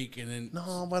with Drake, and then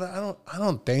No, but I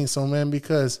don't think so, man,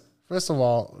 because first of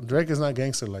all, Drake is not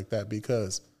gangster like that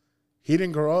because he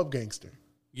didn't grow up gangster.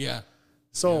 yeah.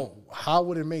 So how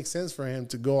would it make sense for him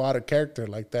to go out of character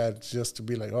like that just to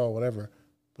be like, oh, whatever?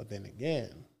 But then again,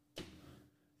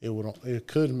 it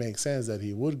could make sense that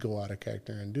he would go out of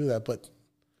character and do that. But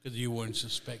Because you wouldn't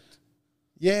suspect.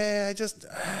 yeah, I just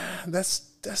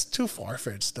that's too far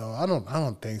fetched though. I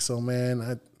don't think so,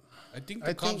 man. I think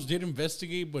the cops did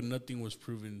investigate, but nothing was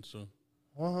proven. So,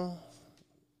 Well,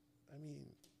 I mean,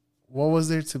 what was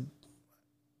there to?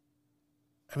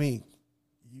 I mean,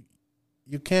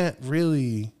 you can't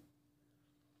really.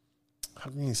 How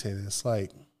can you say this?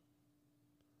 Like,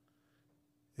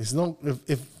 it's no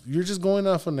if you're just going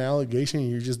off an allegation,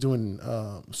 you're just doing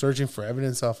searching for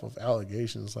evidence off of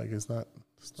allegations. Like, it's not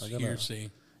hearsay.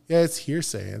 Yeah, it's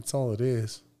hearsay. That's all it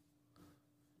is.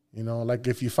 You know, like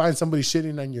if you find somebody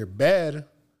shitting on your bed,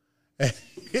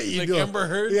 you Like go, Amber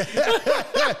Heard? Yeah.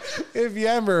 If you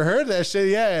ever heard that shit,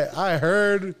 yeah, I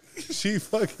heard she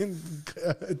fucking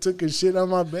took a shit on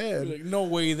my bed. Like, no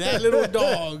way, that little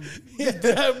dog.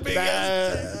 That big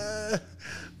ass.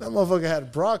 That motherfucker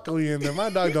had broccoli in there. My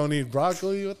dog don't eat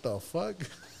broccoli. What the fuck?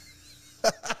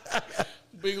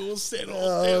 Big old set on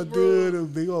Oh, there, bro. dude, a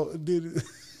big old dude.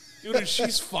 Dude,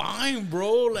 she's fine,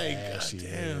 bro. Like, Yeah, God she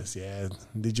damn. is. Yeah.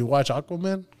 Did you watch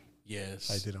Aquaman?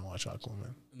 Yes. I didn't watch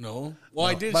Aquaman. No? Well,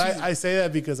 I did. But see I say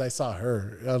that because I saw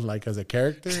her, like, as a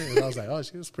character, and I was like, oh,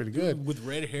 she was pretty good. with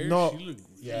red hair. No, She looked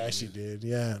yeah, she did.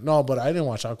 Yeah, no, but I didn't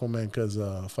watch Aquaman because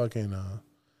fucking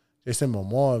Jason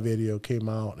Momoa video came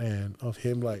out and of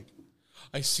him like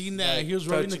I seen that. He was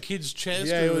rubbing the kid's chest.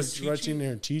 yeah, he or was Chi-Chi, touching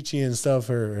her Chi-Chi and stuff,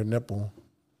 her nipple.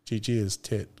 Chi-Chi is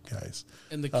tit, guys.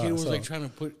 and the kid was so- like trying to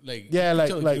put like Yeah, you could like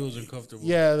tell the like kid was uncomfortable.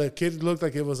 yeah, the kid looked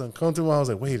like it was uncomfortable. I was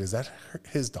like, wait, is that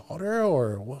his daughter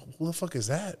or who the fuck is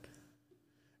that?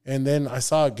 And then I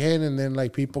saw again, and then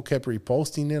like people kept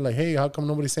reposting it, like, hey, how come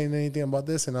nobody's saying anything about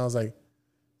this? And I was like,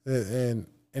 and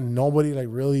nobody like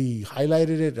really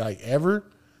highlighted it like ever.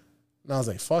 And I was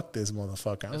like, fuck this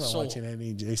motherfucker. I'm not watching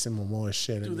any Jason Momoa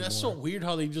shit Dude, anymore. that's so weird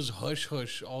how they just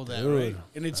hush all that, Dude, right?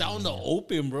 And it's out in the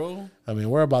open, bro. I mean,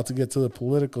 we're about to get to the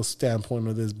political standpoint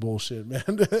of this bullshit, man.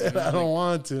 I don't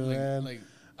want to, man. Like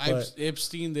But-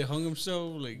 Epstein, they hung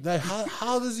himself. Like, Like,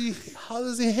 how does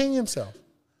he hang himself?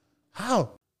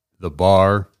 How? The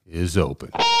bar is open.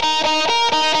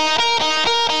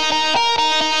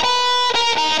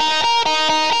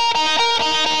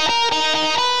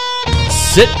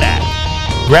 Sit back,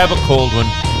 grab a cold one,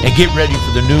 and get ready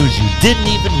for the news you didn't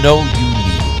even know you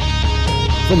needed.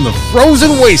 From the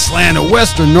frozen wasteland of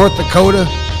western North Dakota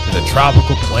to the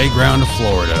tropical playground of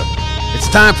Florida, it's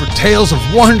time for tales of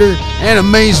wonder and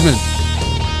amazement.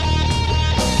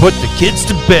 Put the kids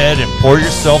to bed and pour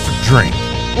yourself a drink.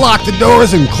 Lock the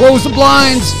doors and close the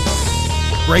blinds.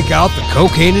 Break out the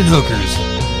cocaine and hookers.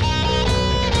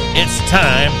 It's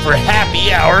time for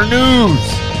Happy Hour News.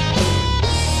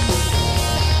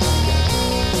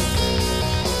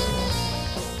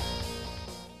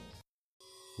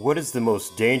 What is the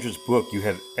most dangerous book you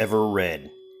have ever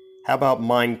read? How about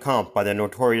Mein Kampf by the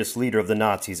notorious leader of the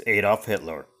Nazis, Adolf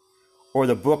Hitler? Or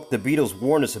the book the Beatles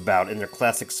warned us about in their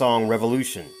classic song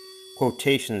Revolution,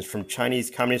 quotations from Chinese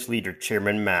Communist leader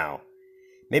Chairman Mao.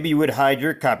 Maybe you would hide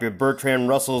your copy of Bertrand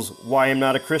Russell's Why I'm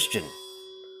Not a Christian.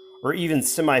 Or even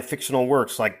semi-fictional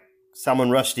works like Salman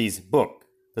Rushdie's book,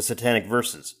 The Satanic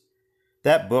Verses.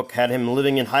 That book had him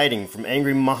living in hiding from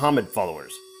angry Muhammad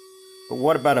followers. But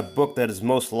what about a book that is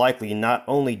most likely not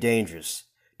only dangerous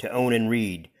to own and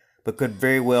read, but could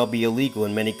very well be illegal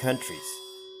in many countries?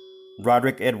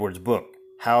 Roderick Edwards' book,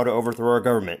 How to Overthrow Our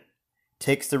Government,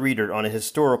 takes the reader on a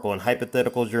historical and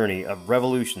hypothetical journey of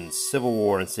revolutions, civil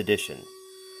war, and sedition.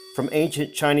 From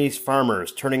ancient Chinese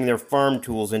farmers turning their farm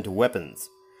tools into weapons,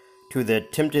 to the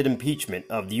attempted impeachment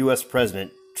of the U.S.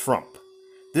 President Trump.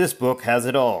 This book has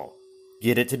it all.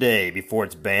 Get it today before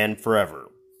it's banned forever.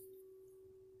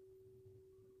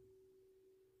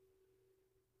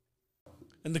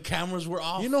 And the cameras were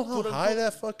off. You know how high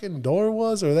that fucking door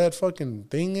was, or that fucking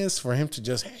thing is, for him to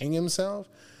just hang himself?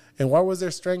 And why was there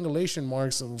strangulation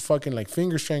marks, fucking like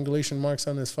finger strangulation marks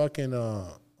on his fucking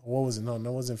what was it? No, it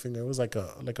wasn't finger. It was like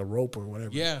a rope or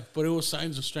whatever. Yeah, but it was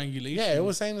signs of strangulation. Yeah, it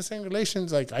was signs of strangulation.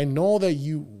 Like, I know that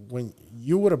when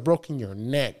you would have broken your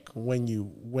neck when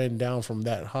you went down from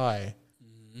that high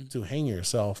to hang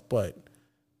yourself, but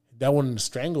that wouldn't have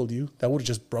strangled you. That would have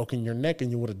just broken your neck,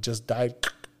 and you would have just died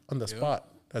on the spot.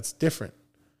 That's different.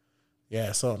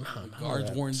 Yeah, so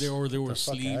guards weren't there, or they were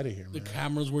asleep. Here, the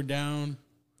cameras were down.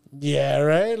 Yeah,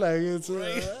 right. Like, it's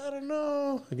I don't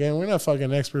know. Again, we're not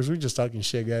fucking experts. We're just talking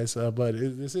shit, guys. But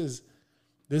this is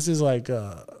like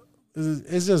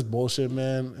it's just bullshit,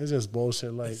 man. It's just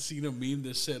bullshit. Like, I seen a meme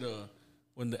that said,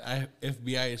 when the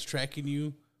FBI is tracking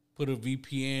you, put a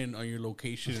VPN on your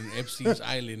location in Epstein's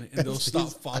Island, and they'll stop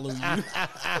following you.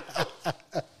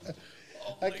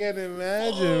 I can't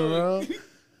imagine, bro.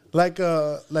 Like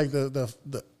the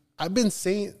I've been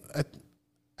saying,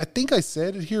 I think I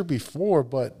said it here before,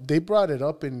 but they brought it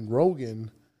up in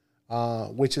Rogan,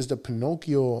 which is the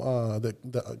Pinocchio,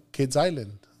 the Kids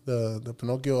Island, the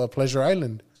Pinocchio Pleasure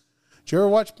Island. Did you ever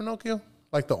watch Pinocchio?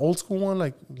 Like the old school one,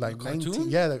 like 19,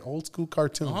 yeah, the old school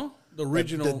cartoon, the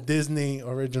original, like the Disney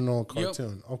original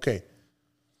cartoon. Yep. Okay.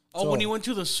 Oh, when he went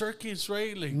to the circus,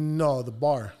 right? Like, no, the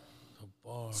bar. The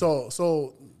bar.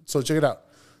 So check it out.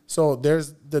 So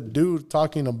there's the dude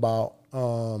talking about,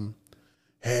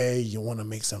 hey, you want to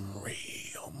make some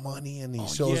real money? And he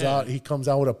shows out. He comes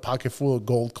out with a pocket full of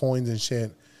gold coins and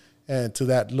shit, and to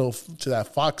that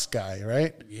fox guy,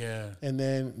 right? Yeah. And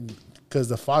then because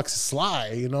the fox is sly,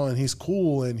 and he's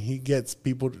cool, and he gets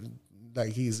people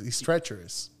like he's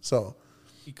treacherous, so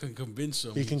he can convince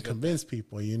them. He can convince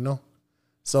people,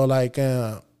 So like.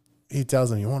 He tells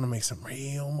them, you want to make some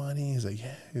real money? He's like,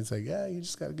 yeah. He's like, yeah, you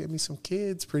just got to get me some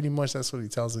kids. Pretty much that's what he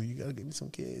tells them. You got to get me some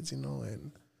kids,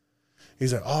 And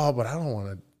he's like, oh, but I don't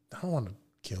want to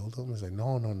kill them. He's like,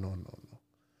 no.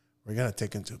 We're going to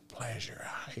take them to Pleasure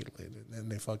Island. And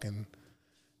then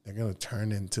they're going to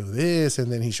turn into this.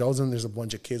 And then he shows them there's a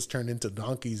bunch of kids turned into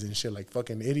donkeys and shit, like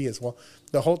fucking idiots. Well,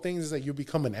 the whole thing is like you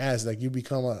become an ass. Like you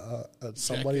become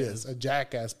somebody that's a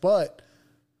jackass. But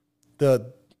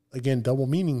again, double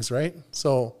meanings, right?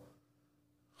 So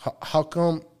how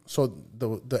come? So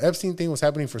the Epstein thing was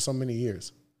happening for so many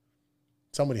years.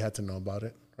 Somebody had to know about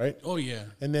it, right? Oh yeah.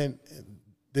 And then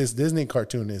this Disney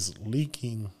cartoon is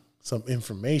leaking some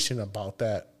information about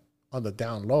that on the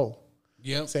down low.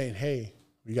 Yeah. Saying, hey,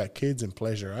 we got kids in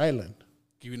Pleasure Island.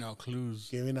 Giving out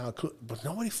clues. But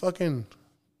nobody fucking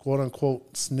quote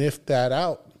unquote sniffed that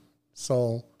out.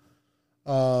 So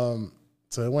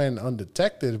it went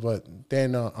undetected, but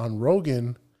then on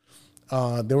Rogan,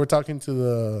 they were talking to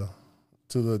the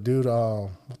dude.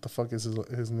 What the fuck is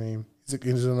his name?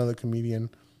 He's another comedian.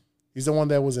 He's the one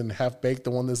that was in Half Baked.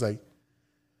 The one that's like,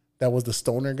 that was the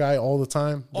stoner guy all the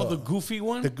time. Oh, the goofy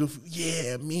one. The goofy,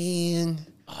 yeah, man.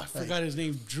 Oh, I forgot his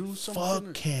name. Drew something. Fuck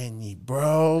Kanye,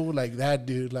 bro. Like that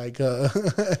dude. Like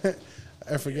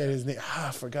I forget his name.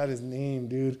 I forgot his name,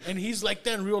 dude. And he's like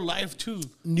that in real life too.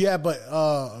 Yeah, but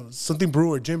something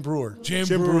Brewer, Jim Brewer. Jim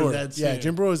Brewer. That's it.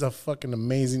 Jim Brewer is a fucking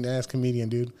amazing ass comedian,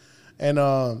 dude. And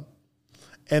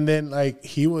then like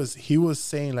he was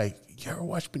saying like, you ever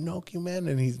watch Pinocchio, man?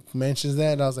 And he mentions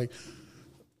that, and I was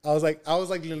like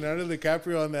Leonardo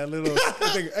DiCaprio on that little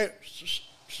thing. Hey,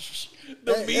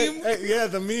 the meme? Yeah,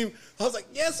 the meme. I was like,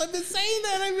 yes, I've been saying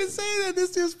that.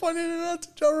 This dude's pointing it out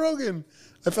to Joe Rogan.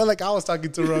 I felt like I was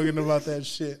talking to Rogan about that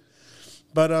shit.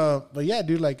 But yeah,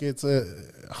 dude, like it's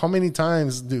how many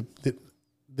times did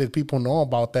people know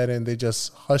about that and they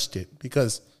just hushed it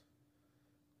because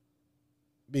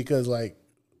like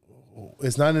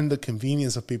it's not in the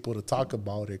convenience of people to talk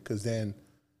about it because then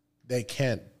they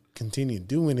can't continue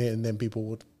doing it and then people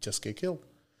would just get killed.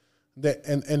 That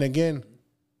and again,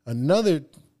 another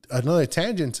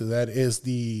tangent to that is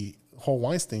the whole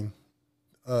Weinstein.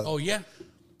 Oh yeah.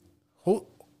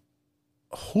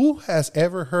 Who has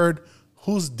ever heard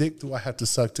whose dick do I have to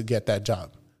suck to get that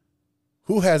job?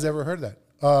 Who has ever heard that?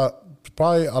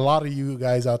 Probably a lot of you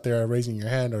guys out there are raising your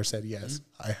hand or said yes,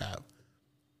 I have.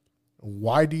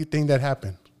 Why do you think that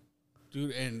happened?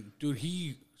 Dude,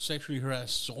 he sexually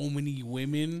harassed so many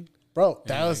women. Bro,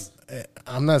 that was.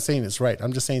 I'm not saying it's right.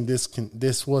 I'm just saying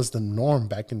this was the norm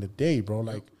back in the day, bro.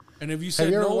 Like, and if you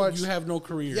said you have no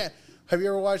career. Yeah. Have you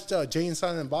ever watched Jay and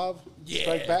Silent Bob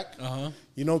Strike Back? Uh-huh.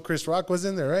 You know Chris Rock was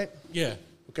in there, right? Yeah.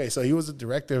 Okay, so he was the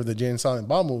director of the Jay and Silent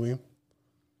Bob movie.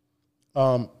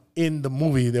 In the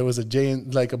movie, there was a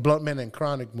Blunt Man and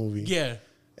Chronic movie. Yeah.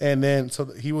 And then, so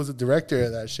he was a director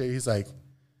of that shit. He's like,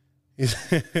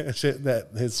 shit,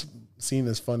 that his scene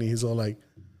is funny. He's like,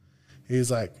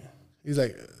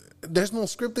 there's no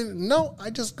script in it. No, I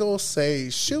just go say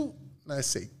shoot, and I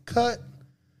say cut.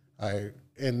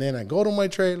 And then I go to my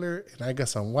trailer, and I got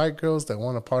some white girls that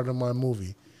want a part of my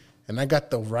movie, and I got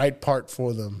the right part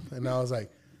for them. And I was like,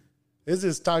 this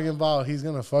is talking about he's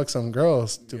gonna fuck some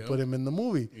girls to put him in the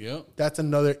movie. Yep. That's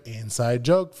another inside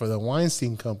joke for the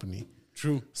Weinstein Company.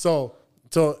 True. So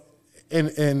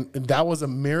and that was a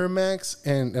Miramax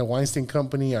and a Weinstein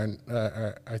Company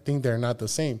are I think they're not the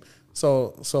same.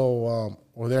 So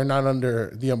or they're not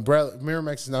under the umbrella.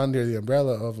 Miramax is not under the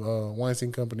umbrella of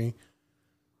Weinstein Company.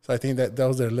 So I think that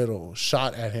was their little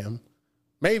shot at him.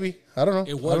 Maybe. I don't know.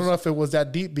 I don't know if it was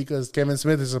that deep because Kevin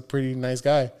Smith is a pretty nice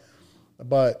guy.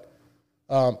 But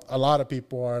a lot of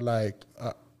people are like,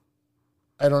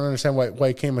 I don't understand why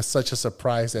it came as such a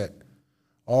surprise that,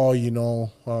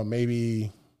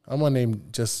 maybe, I'm going to name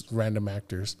just random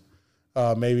actors.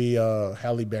 Maybe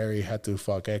Halle Berry had to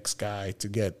fuck X guy to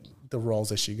get the roles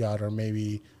that she got, or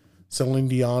maybe Celine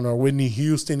Dion or Whitney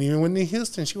Houston. Even Whitney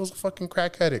Houston, she was a fucking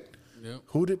crack addict. Yep.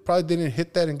 Who probably didn't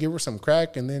hit that and give her some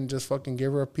crack and then just fucking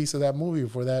give her a piece of that movie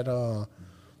for that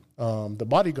The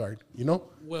Bodyguard, you know?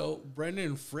 Well,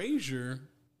 Brendan Fraser,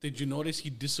 did you notice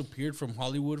he disappeared from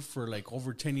Hollywood for like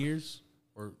over 10 years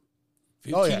or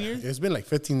 15 years? It's been like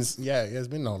 15. Yeah, it's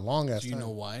been a long ass time. Do you know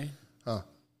why? Huh.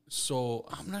 So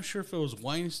I'm not sure if it was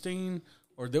Weinstein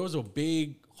or there was a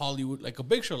big Hollywood, like a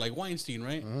big show like Weinstein,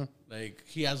 right? Mm-hmm. Like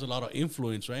he has a lot of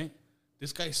influence, right?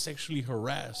 This guy sexually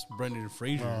harassed Brendan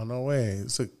Fraser. Oh, no way.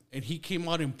 And he came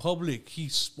out in public. He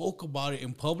spoke about it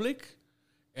in public,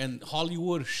 and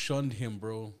Hollywood shunned him,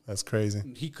 bro. That's crazy.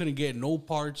 He couldn't get no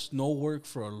parts, no work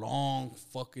for a long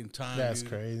fucking time. That's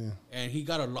crazy. And he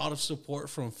got a lot of support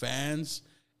from fans,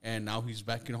 and now he's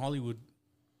back in Hollywood.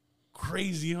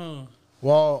 Crazy, huh?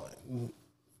 Well,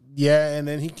 yeah, and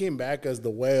then he came back as the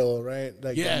Whale, right?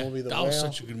 Like the movie, that was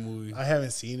such a good movie. I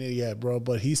haven't seen it yet, bro,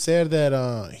 but he said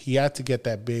that he had to get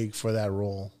that big for that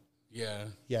role. Yeah.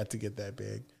 He had to get that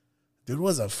big. Dude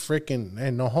was a freaking,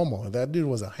 no homo. That dude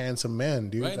was a handsome man,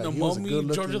 dude. Right, like, the Mummy,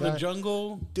 George of the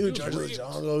Jungle. Dude, George of the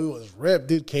Jungle, he was ripped.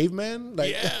 Dude, caveman?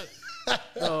 Like, yeah.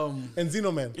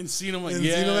 Encino Man. Encino Man,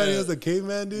 Encino Man, he was a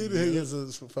caveman, dude. Yeah. He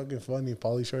was fucking funny.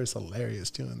 Pauly Shore is hilarious,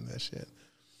 too, in that shit.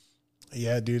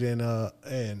 Yeah, dude,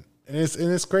 and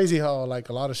it's crazy how like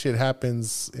a lot of shit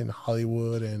happens in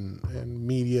Hollywood and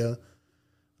media.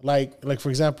 Like for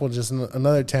example, just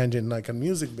another tangent, like a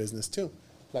music business too.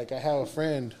 Like I have a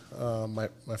friend, my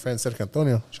friend Sergio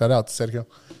Antonio. Shout out to Sergio.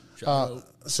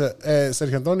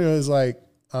 Sergio Antonio is like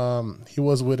he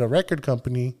was with a record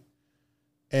company,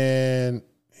 and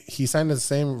he signed to the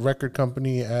same record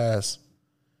company as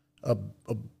a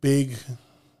big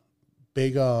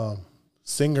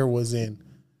singer was in.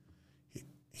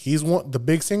 He's the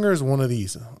big singer is one of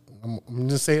these. I'm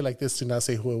just saying like this to not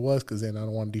say who it was because then I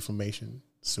don't want a defamation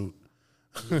suit.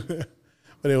 But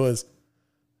it was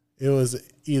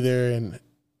either in.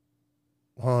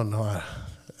 Oh no,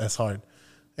 that's hard.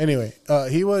 Anyway,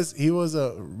 he was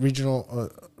a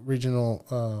regional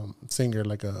singer,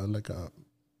 like a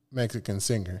Mexican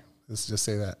singer. Let's just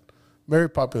say that. Very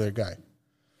popular guy.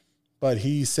 But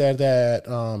he said that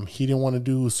he didn't want to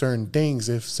do certain things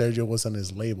if Sergio was on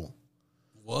his label.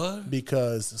 What?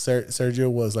 Because Sergio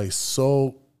was like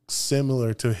so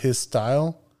similar to his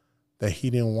style that he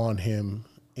didn't want him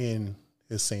in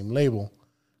his same label.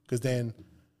 Because then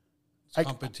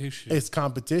competition. It's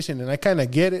competition. And I kind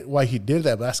of get it why he did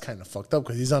that, but that's kind of fucked up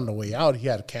because he's on the way out. He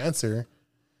had cancer.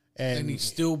 And he's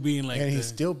still being like that. And he's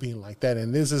still being like that.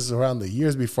 And this is around the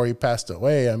years before he passed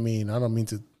away. I mean, I don't mean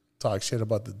to talk shit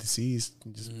about the deceased.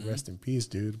 Just rest in peace,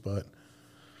 dude. But,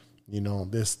 you know,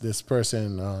 this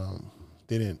person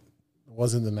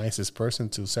wasn't the nicest person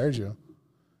to Sergio.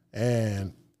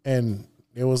 And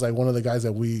it was like one of the guys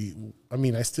that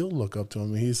I still look up to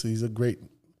him. He's a great.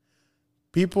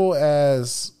 People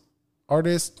as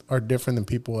artists are different than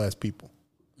people as people.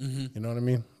 You know what I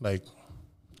mean? Like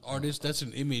artist, that's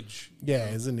an image. Yeah,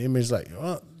 it's an image. Like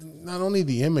not only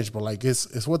the image, but like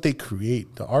it's what they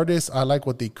create. The artist, I like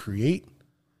what they create.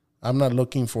 I'm not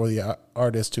looking for the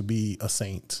artist to be a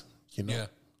saint. You know,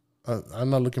 I'm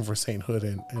not looking for sainthood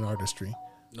in artistry.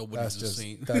 Nobody's a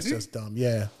saint. That's just dumb.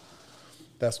 Yeah,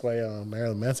 that's why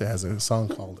Marilyn Manson has a song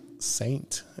called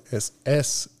 "Saint." It's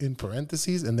S in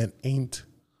parentheses and then "ain't."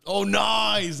 Oh,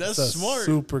 nice. That's it's a smart.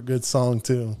 Super good song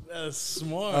too. That's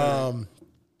smart.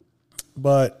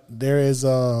 But there is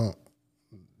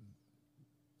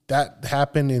that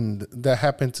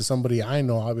happened to somebody I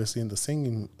know, obviously in the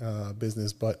singing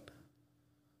business. But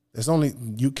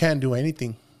you can't do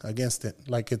anything against it.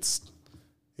 Like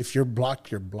if you're blocked,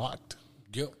 you're blocked.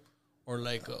 Yep. Or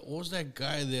like what was that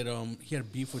guy that he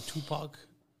had beef with Tupac?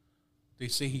 They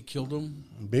say he killed him.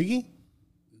 Biggie?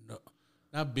 No,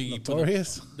 not Biggie.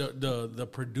 Notorious? But the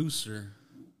producer.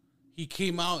 He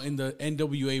came out in the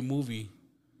NWA movie.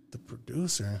 The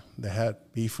producer that had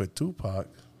beef with Tupac.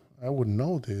 I would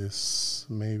know this,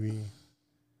 maybe.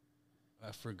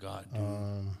 I forgot,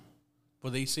 dude.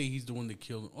 But they say he's the one that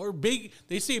killed him. Or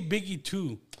they say Biggie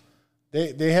too.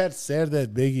 They had said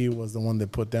that Biggie was the one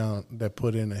that put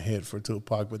in a hit for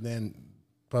Tupac, but then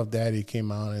Puff Daddy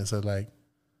came out and said like,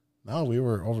 no, we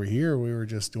were over here. We were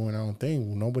just doing our own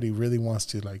thing. Nobody really wants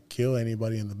to like kill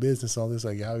anybody in the business. All this,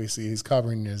 like obviously he's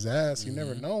covering his ass. You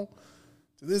never know.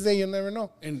 To this day, you'll never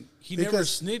know. And he never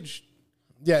snitched.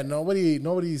 Yeah, nobody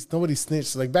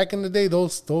snitched. Like back in the day,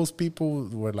 those people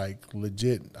were like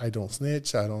legit. I don't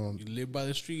snitch. I don't. You live by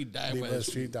the street, die by the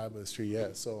street. Die by the street. Yeah.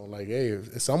 So like, hey,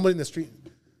 if somebody in the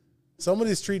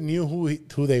street knew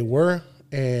who they were,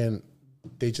 and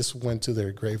they just went to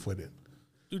their grave with it.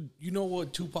 Dude, you know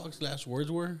what Tupac's last words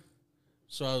were?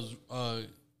 So I was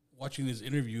watching this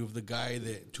interview of the guy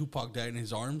that Tupac died in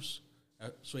his arms.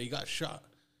 So he got shot,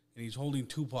 and he's holding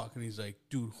Tupac, and he's like,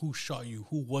 "Dude, who shot you?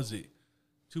 Who was it?"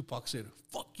 Tupac said,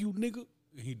 "Fuck you, nigga."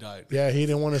 And he died. Yeah, he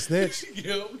didn't want to snitch.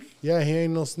 Yo. Yeah, he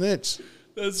ain't no snitch.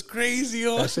 That's crazy,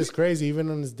 yo. That's just crazy. Even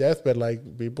on his deathbed,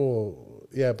 like people.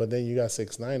 Yeah, but then you got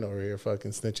 6ix9ine over here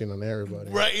fucking snitching on everybody.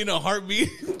 Right in a heartbeat.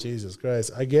 Jesus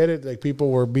Christ. I get it. Like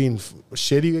people were being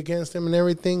shitty against him and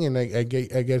everything. And I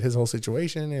get his whole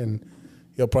situation. And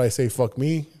he'll probably say, fuck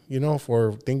me,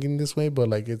 for thinking this way. But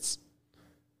like if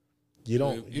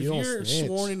you're snitch.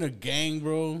 sworn in a gang,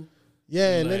 bro.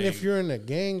 Yeah. And then if you're in a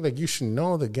gang, like you should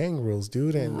know the gang rules,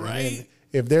 dude. And, right. And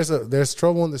if there's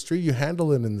trouble in the street, you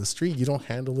handle it in the street. You don't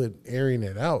handle it airing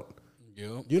it out.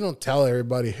 Yep. You don't tell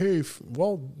everybody, hey,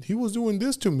 he was doing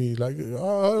this to me. Like,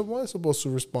 how am I supposed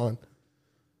to respond?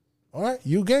 All right,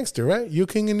 you gangster, right? You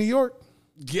king in New York.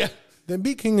 Yeah. Then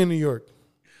be king in New York.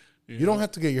 Yeah. You don't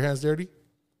have to get your hands dirty.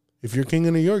 If you're king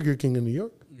in New York, you're king in New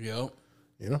York. Yep.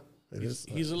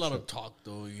 He's a lot of talk,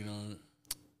 though,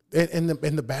 And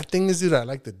the bad thing is, dude, I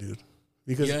like the dude.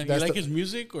 Because you like his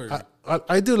music? Or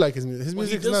I do like his music. His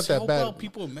music's not that bad. Out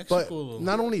people in Mexico, but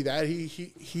not only that,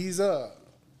 he's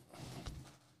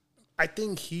I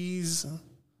think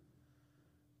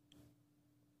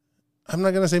I'm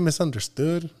not gonna say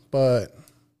misunderstood, but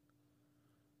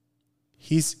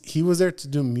he was there to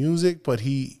do music, but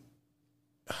I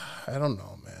don't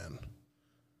know, man.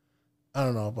 I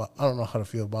don't know how to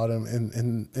feel about him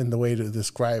in the way to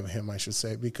describe him, I should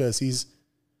say, because he's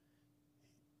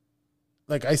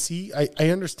like I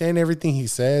understand everything he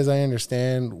says, I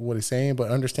understand what he's saying, but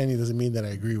understanding doesn't mean that I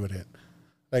agree with it.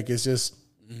 Like it's just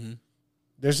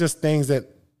there's just things that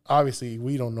obviously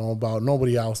we don't know about,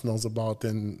 nobody else knows about,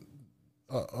 and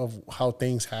of how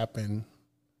things happen.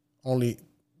 Only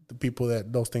the people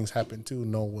that those things happen to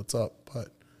know what's up. But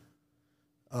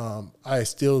I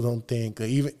still don't think that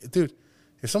even, dude,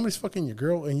 if somebody's fucking your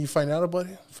girl and you find out about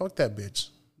it, fuck that bitch.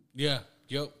 Yeah.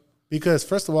 Yep. Because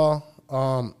first of all,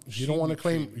 you don't want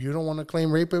to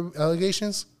claim rape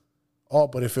allegations. Oh,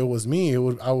 but if it was me,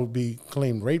 I would be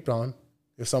claimed raped on.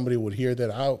 If somebody would hear that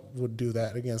I would do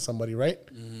that against somebody, right?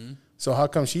 Mm-hmm. So how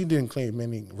come she didn't claim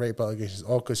any rape allegations?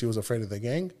 Oh, because she was afraid of the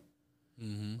gang?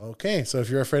 Mm-hmm. Okay, so if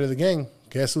you're afraid of the gang,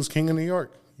 guess who's king of New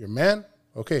York? Your man?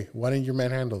 Okay, why didn't your man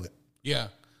handle it? Yeah.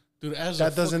 Dude,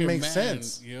 that doesn't make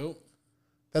sense. Yep.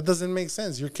 That doesn't make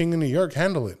sense. You're king of New York,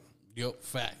 handle it. Yep,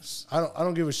 facts. I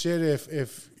don't give a shit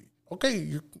if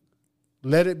you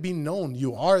let it be known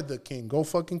you are the king. Go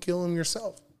fucking kill him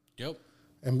yourself. Yep.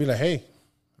 And be like, hey,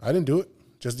 I didn't do it.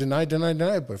 Just deny,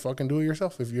 but fucking do it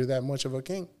yourself if you're that much of a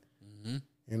king.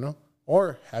 Mm-hmm.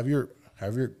 Or have your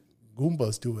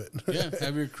Goombas do it. Yeah,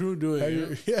 have your crew do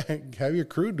it. Have your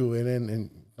crew do it, and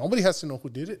Nobody has to know who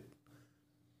did it.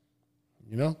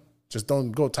 Just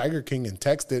don't go Tiger King and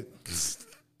text it,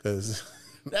 because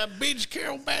That bitch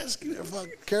Carol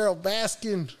Baskin. Carol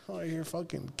Baskin out here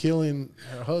fucking killing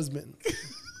her husband.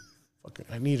 Fucking,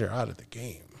 I need her out of the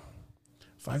game.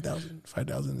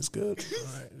 5,000 is good. All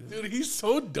right. Dude, he's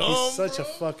so dumb. He's such a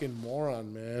fucking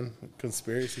moron, man.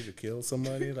 Conspiracy to kill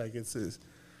somebody, like it's his.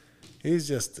 He's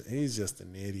just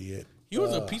an idiot. He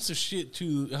was a piece of shit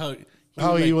too.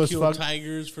 How he was killed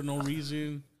tigers for no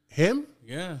reason. Him?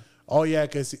 Yeah. Oh yeah,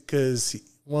 because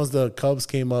once the Cubs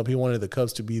came up, he wanted the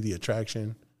Cubs to be the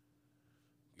attraction.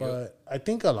 But I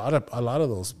think a lot of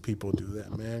those people do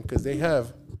that, man, because they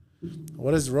have.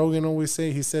 What does Rogan always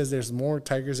say? He says there's more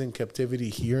tigers in captivity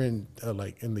here in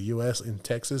in the U.S. in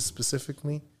Texas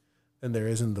specifically than there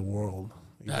is in the world.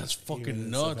 That's even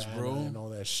fucking nuts, Savannah bro. And all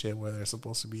that shit where they're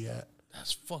supposed to be at.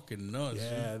 That's fucking nuts.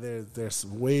 Yeah, there's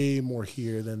way more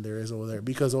here than there is over there,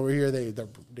 because over here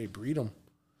they breed them,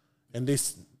 and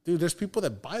there's people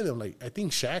that buy them. Like I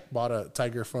think Shaq bought a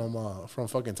tiger from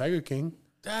fucking Tiger King.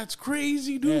 That's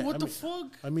crazy, dude. Yeah, what the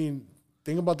fuck? I mean,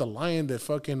 think about the lion that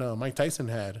fucking Mike Tyson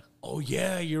had. Oh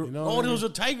yeah, know what I there mean? was a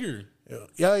tiger.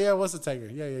 Yeah, it was a tiger.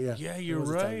 Yeah. Yeah, It you're was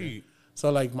a tiger. right.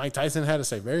 So like Mike Tyson had a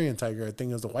Siberian tiger. I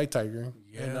think it was the white tiger.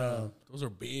 Yeah, And, those are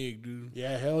big, dude.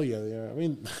 yeah, hell yeah. I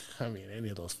mean, any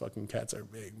of those fucking cats are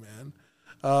big, man.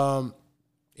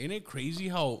 Ain't it crazy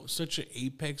how such an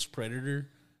apex predator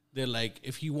that like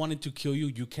if he wanted to kill you,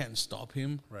 you can't stop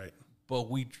him. Right. But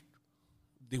we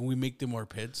make them our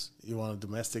pets. You want to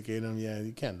domesticate them? Yeah,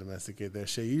 you can't domesticate that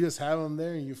shit. You just have them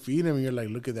there and you feed them and you're like,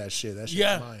 look at that shit. That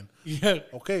shit's mine. Yeah.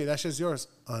 Okay, that shit's yours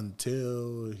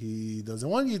until he doesn't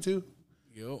want you to.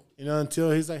 Yo.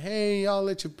 Until he's like, hey, I'll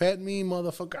let you pet me,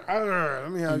 motherfucker. Arr,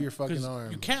 let me have your fucking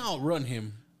arm. You can't outrun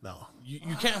him. No.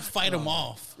 You can't fight him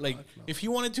off. Like if he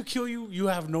wanted to kill you, you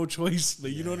have no choice.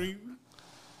 Like you know what I mean?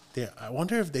 Yeah, I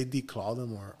wonder if they declaw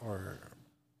them or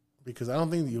because I don't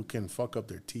think you can fuck up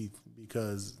their teeth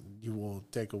because you will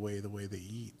take away the way they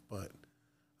eat. But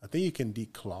I think you can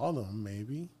declaw them,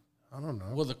 maybe. I don't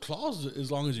know. Well, the claws as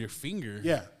long as your finger.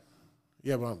 Yeah.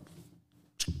 Yeah, but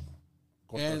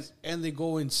and they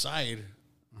go inside.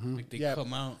 Like they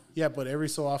come out. Yeah, but every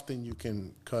so often you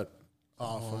can cut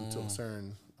off until a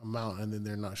certain amount and then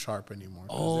they're not sharp anymore.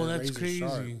 Oh, that's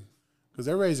crazy. Because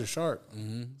they're razor sharp.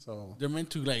 So They're meant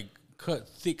to like cut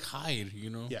thick hide, you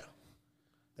know? yeah.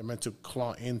 They're meant to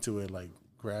claw into it, like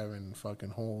grab and fucking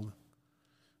hold.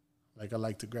 Like I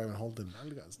like to grab and hold the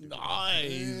nalgas. Dude.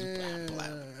 Nice.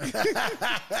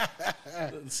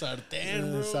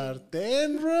 Sartén, bro.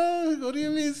 Sartén, bro. What do you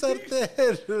mean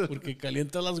sartén? Porque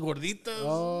calienta las gorditas.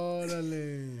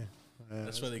 Órale. Yeah,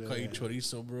 That's why they call you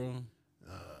chorizo, bro.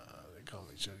 they call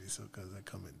me chorizo because I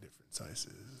come in different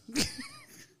sizes.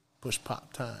 Push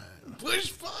pop time.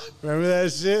 Push pop. Remember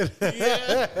that shit?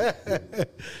 Yeah.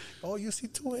 Oh, you see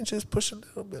 2 inches? Push a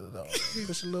little bit of that.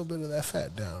 Push a little bit of that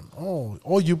fat down.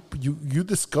 Oh, you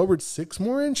discovered 6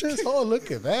 more inches? Oh, look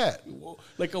at that.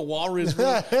 Like a walrus,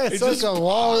 bro. It's like a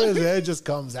walrus. It just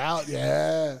comes out.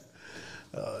 Yeah.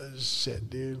 Oh, shit,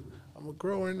 dude. I'm a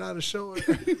grower, not a shower.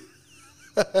 Hey,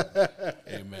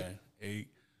 man. Hey,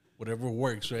 whatever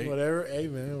works, right? Whatever. Hey,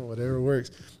 man, whatever works.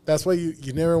 That's why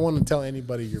you never want to tell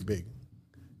anybody you're big.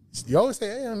 You always say,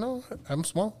 hey, I know, I'm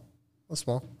small. I'm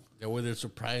small. That way they're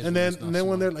surprised. And then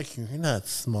when they're like, you're not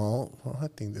small. Well, I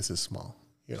think this is small.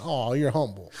 You're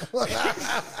humble.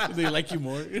 they like you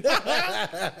more.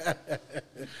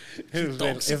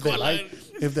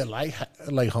 if they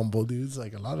like humble dudes,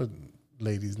 like a lot of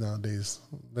ladies nowadays,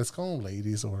 let's call them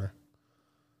ladies or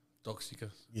Tóxicas.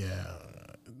 yeah.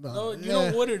 No, you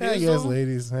know what it is, I guess though?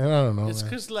 ladies. I don't know. It's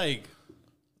because like,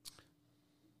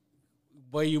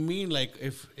 but you mean like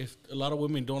if a lot of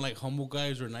women don't like humble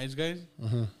guys or nice guys,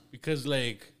 because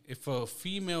like if a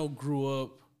female grew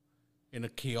up in a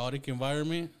chaotic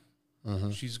environment,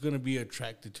 she's gonna be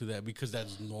attracted to that because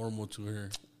that's normal to her.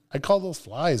 I call those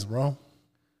flies, bro.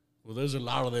 Well, there's a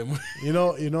lot of them. You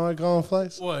know I call them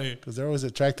flies? Why? Because they're always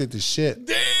attracted to shit.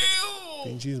 Damn.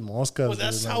 Pinches moscas. Well,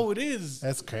 that's dude, how it is.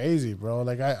 That's crazy, bro.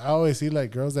 Like I always see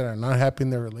like girls that are not happy in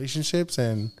their relationships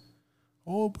and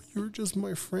but you're just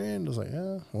my friend. I was like,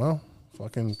 yeah, well,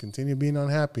 fucking continue being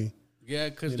unhappy. Yeah,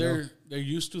 because they're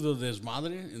used to the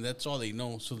desmadre, and that's all they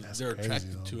know. So they're Crazy,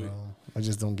 attracted though, to bro. it. I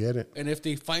just don't get it. And if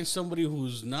they find somebody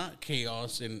who's not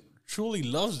chaos and truly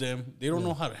loves them, they don't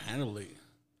know how to handle it.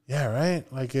 Yeah, right.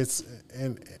 Like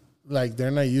like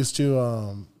they're not used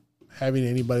to having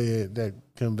anybody that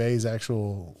conveys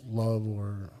actual love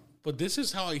or. But this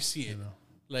is how I see it.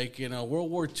 Like in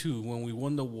World War II, when we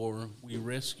won the war, we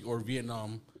rescued, or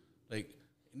Vietnam, like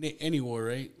any war,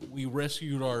 right? We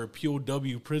rescued our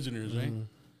POW prisoners, right?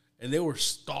 and they were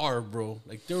starved, bro.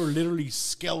 Like, they were literally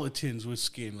skeletons with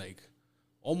skin, like,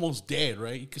 almost dead,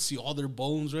 right? You could see all their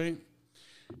bones, right?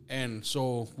 And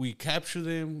so we captured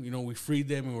them, you know, we freed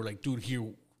them, and we're like, dude, here,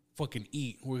 fucking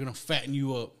eat. We're going to fatten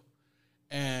you up.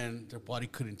 And their body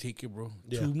couldn't take it, bro.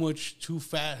 Yeah. Too much, too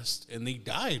fast, and they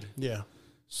died. Yeah.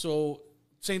 So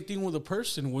same thing with a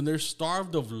person. When they're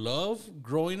starved of love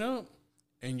growing up,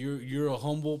 and you're a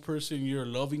humble person, you're a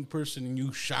loving person, and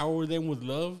you shower them with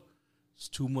love, it's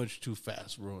too much, too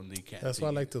fast, bro, and they can't. That's why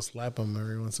I like to slap them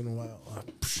every once in a while.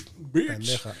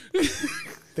 Bitch.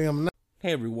 Think I'm not.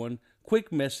 Hey everyone,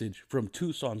 quick message from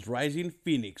Tucson's Rising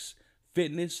Phoenix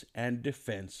Fitness and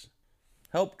Defense.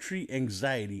 Help treat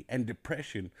anxiety and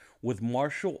depression with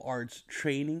martial arts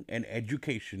training and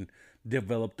education.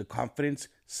 Develop the confidence,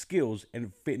 skills,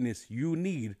 and fitness you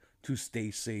need to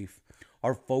stay safe.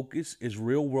 Our focus is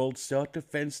real-world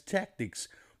self-defense tactics,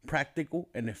 practical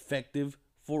and effective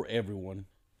for everyone.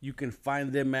 You can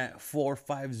find them at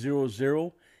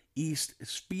 4500 East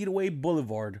Speedway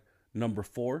Boulevard, number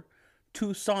 4,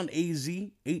 Tucson, AZ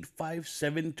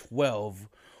 85712,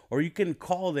 or you can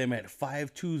call them at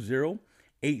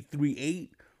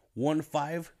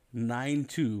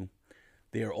 520-838-1592.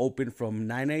 They are open from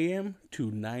 9 a.m.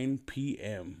 to 9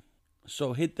 p.m.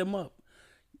 So hit them up.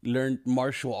 Learn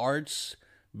martial arts,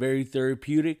 very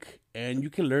therapeutic, and you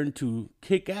can learn to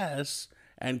kick ass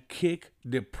and kick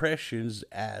depression's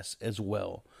ass as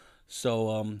well.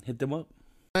 So hit them up.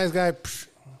 Nice guy.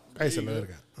 Cállese la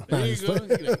verga. There you go.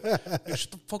 Like, hey,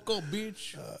 shut the fuck up,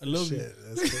 bitch. I love you.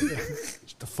 That's good.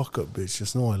 Shut the fuck up, bitch.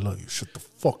 Just know I love you. Shut the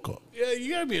fuck up. Yeah,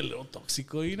 you gotta be a little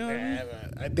toxico, you know what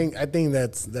I mean? I think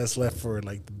that's left for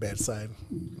like the bad side.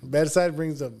 Bad side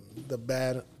brings the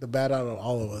bad out of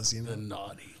all of us, you know. The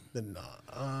naughty.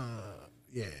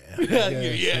 Yeah.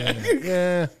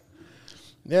 Yeah.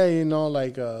 Yeah, you know,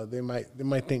 like they might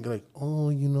think like, oh,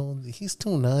 you know, he's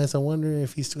too nice. I wonder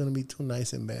if he's gonna be too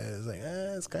nice and bad. It's like,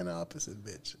 it's kind of opposite,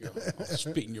 bitch. I'll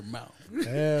spit in your mouth.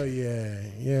 Hell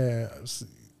yeah.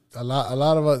 A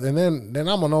lot of us, and then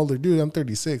I'm an older dude. I'm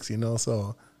 36, you know,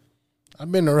 so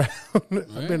I've been around.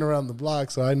 I've been around the block,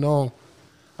 so I know.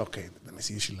 Okay, let me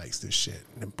see if she likes this shit.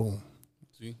 And then boom,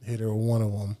 See? hit her with one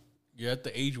of them. You're at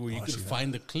the age where you could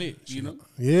find the clit, you know?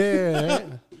 Yeah, right?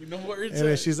 You know where it's And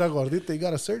then at. she's like, gordita, you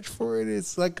gotta search for it.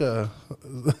 It's like a.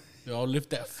 They all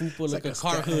lift that fupa like a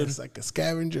car sca- hood. It's like a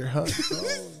scavenger hunt.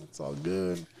 Oh, it's all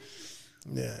good.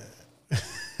 Yeah,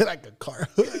 like a car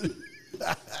hood.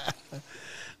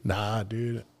 Nah,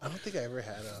 dude. I don't think I ever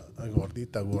had a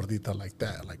gordita like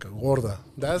that, like a gorda.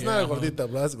 That's not a gordita,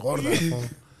 but that's gorda. I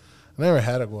never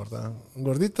had a gorda.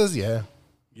 Gorditas, yeah.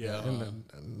 Yeah.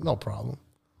 No problem.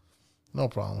 No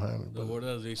problem, honey. The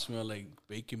gordas, they smell like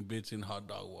bacon bits and hot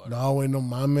dog water. No, wait, no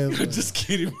mames. Just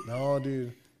kidding. No,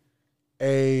 dude.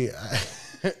 Hey,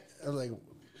 I was like,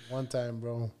 one time,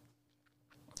 bro,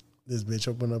 this bitch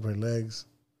opened up her legs.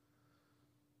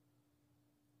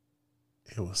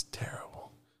 It was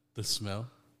terrible. The smell?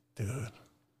 Dude,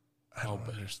 I don't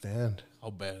understand. How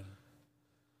bad?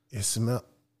 It smelled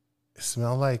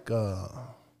like,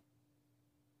 how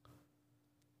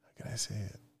can I say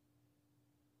it?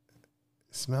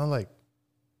 It smelled like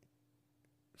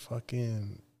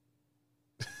fucking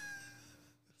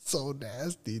so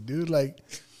nasty, dude. Like,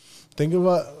 think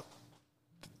about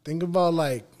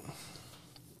like,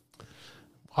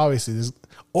 obviously this.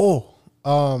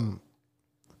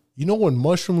 You know when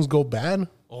mushrooms go bad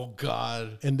Oh,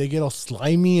 God. and they get all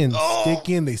slimy and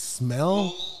sticky and they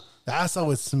smell? That's how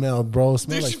it smelled, bro. It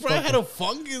smelled Dude, like she probably fucking, had a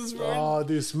fungus, bro. oh,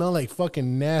 dude, it smelled like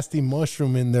fucking nasty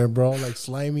mushroom in there, bro. Like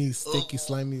slimy, sticky,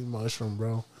 slimy mushroom,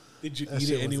 bro. Did you That eat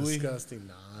shit it was anyway? disgusting.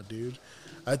 Nah, dude.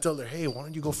 I told her, hey, why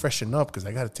don't you go freshen up? Because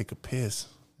I got to take a piss.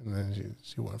 And then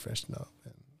she went freshen up.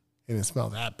 And it didn't smell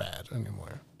that bad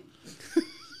anymore.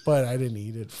 But I didn't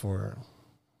eat it for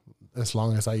as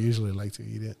long as I usually like to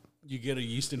eat it. You get a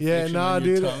yeast Yeah, infection nah, on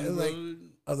your dude. tongue,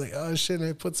 I was like, oh, shit,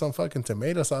 I put some fucking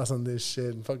tomato sauce on this shit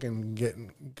and fucking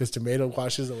because tomato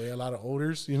washes away a lot of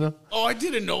odors, you know? Oh, I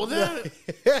didn't know that.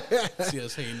 See,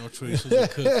 that's how you know Chorizo's a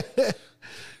cook.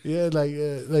 Yeah,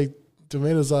 like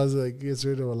tomato sauce like gets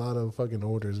rid of a lot of fucking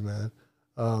odors, man.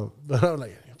 But I'm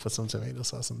like, put some tomato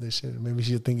sauce on this shit. Maybe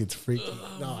she'd think it's freaky.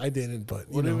 No, I didn't. But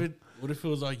What if it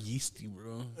was all yeasty,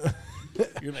 bro?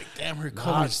 You're like, damn, her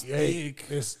color's thick.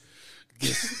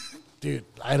 Dude,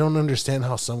 I don't understand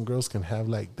how some girls can have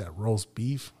like that roast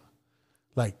beef,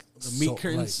 like The meat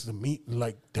curtains? like the meat,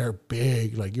 like they're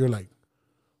big. Like you're like,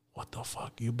 what the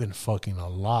fuck? You've been fucking a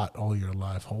lot all your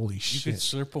life. Holy You shit! could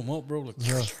slurp them up, bro. Like,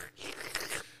 Yeah.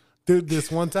 Dude,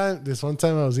 this one time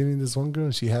I was eating this one girl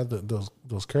and she had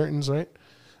those curtains, right?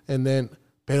 And then,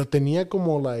 pero tenía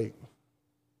como like,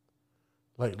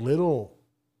 like little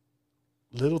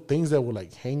things that would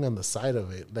like hang on the side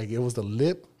of it. Like it was the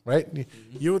lip, right?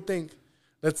 You would think,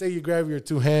 let's say you grab your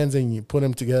two hands and you put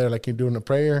them together like you're doing a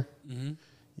prayer,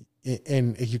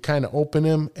 and you kind of open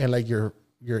them, and like your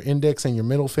index and your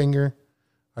middle finger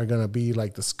are gonna be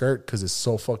like the skirt because it's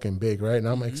so fucking big, right? And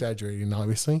I'm exaggerating,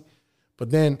 obviously,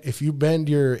 but then if you bend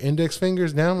your index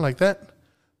fingers down like that,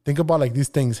 think about like these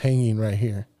things hanging right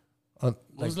here. It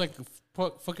was like a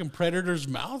fucking predator's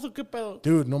mouth. Look about,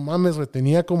 dude. No mames,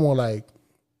 tenía como like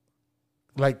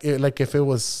if it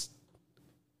was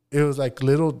like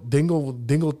little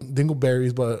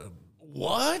dingleberries, but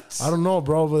what? I don't know,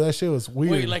 bro. But that shit was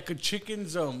weird. Wait, like a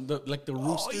chicken's like the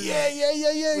rooster. Oh yeah,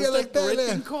 like the red that.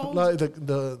 thing called? Like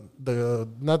the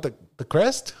not the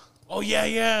crest. Oh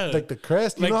yeah. Like the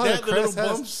crest. You Like know how that, the crest little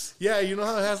has bumps? Yeah, you know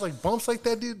how it has like bumps like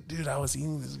that, dude. Dude, I was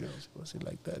eating this girl's pussy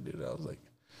like that, dude. I was like,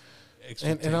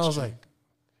 and I was like,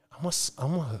 I'm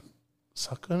gonna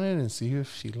suck on it and see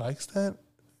if she likes that,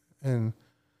 and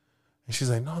she's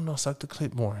like, no, suck the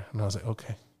clit more. And I was like,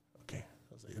 okay. I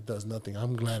was like, it does nothing.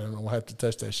 I'm glad I don't have to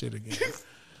touch that shit again.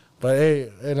 But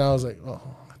hey, and I was like, oh,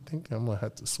 I think I'm gonna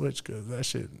have to switch because that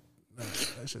shit's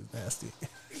nasty.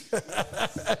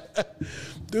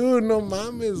 Dude, no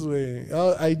mames, way.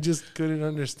 I just couldn't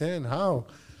understand how.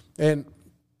 And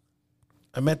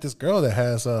I met this girl that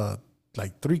has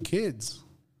like 3 kids,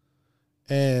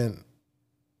 and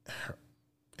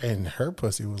her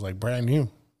pussy was like brand new.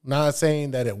 Not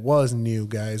saying that it was new,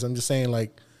 guys. I'm just saying,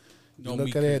 like, you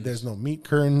look at it, there's no meat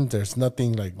curtains, there's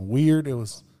nothing like weird. It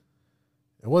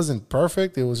wasn't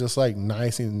perfect. It was just like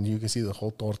nice, and you can see the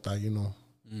whole torta, you know,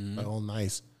 like all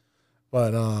nice.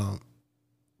 But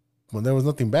when there was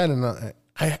nothing bad, and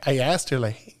I asked her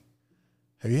like, hey,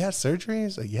 have you had surgery?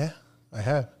 She's like, yeah, I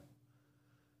have.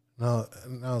 No,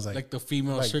 and I was like the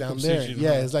female like circumcision.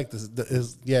 Yeah, it's like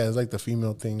it's like the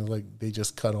female thing. Like they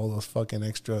just cut all those fucking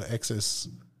excess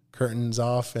curtains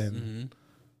off, and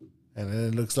then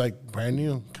it looks like brand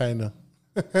new, kind of.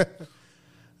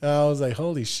 I was like,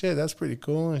 holy shit, that's pretty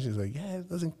cool. And she's like, yeah,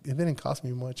 it didn't cost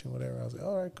me much and whatever. I was like,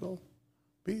 all right, cool,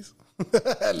 peace.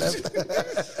 I left.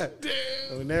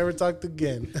 We never talked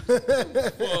again.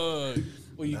 Fuck.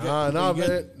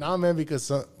 Well, man,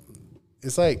 because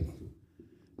it's like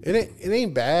it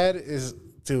ain't bad is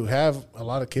to have a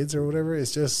lot of kids or whatever.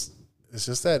 It's just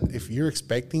that if you're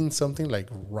expecting something like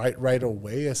right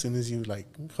away, as soon as you like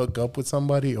hook up with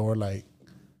somebody or like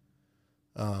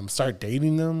start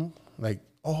dating them, like,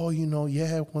 oh, you know,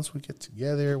 yeah, once we get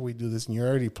together, we do this, and you're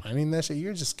already planning that shit,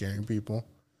 you're just scaring people.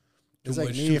 It's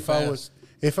like me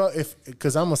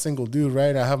because I'm a single dude,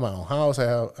 right? I have my own house, I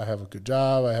have a good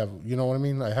job, I have, you know what I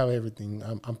mean? I have everything.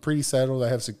 I'm pretty settled. I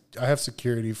have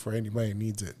security for anybody who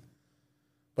needs it.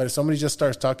 But if somebody just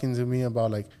starts talking to me about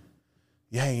like,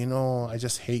 yeah, you know, I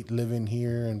just hate living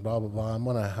here and blah blah blah, I'm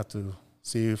gonna have to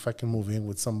see if I can move in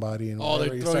with somebody. And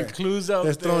they're throwing clues out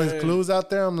there. They're throwing clues out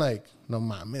there. I'm like, no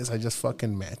mames, I just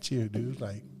fucking met you, dude.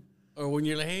 Like, or when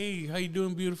you're like, hey, how you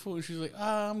doing, beautiful? And she's like,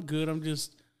 I'm good. I'm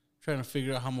just trying to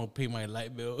figure out how I'm gonna pay my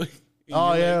light bill.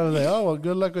 Oh yeah, I was like, oh well,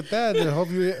 good luck with that. I hope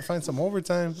you find some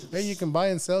overtime. Hey, you can buy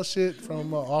and sell shit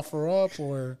from Offer Up,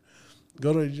 or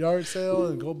go to a yard sale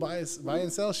and go buy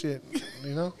and sell shit.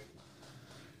 You know,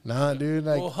 nah, dude.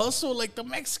 Like, hustle like the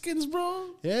Mexicans, bro.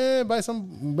 Yeah,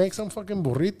 make some fucking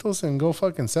burritos and go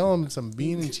fucking sell them some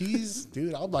bean and cheese,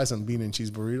 dude. I'll buy some bean and cheese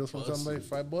burritos from somebody.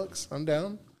 $5, I'm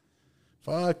down.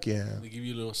 Fuck yeah. They give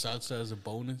you a little salsa as a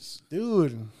bonus,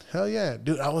 dude. Hell yeah,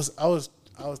 dude. I was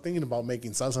thinking about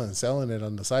making salsa and selling it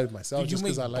on the side myself, dude, just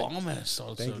because I like bomb ass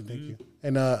salsa. Thank you.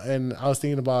 And I was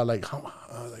thinking about like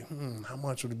how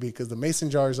much would it be? Because the mason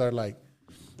jars are like,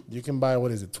 you can buy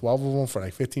 12 of them for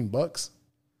like $15.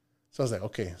 So I was like,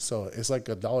 okay, so it's like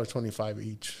 $1.25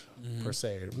 each per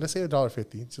se. Let's say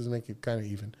 $1.50, just make it kind of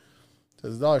even. So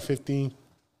it's $1.50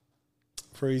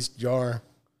 for each jar,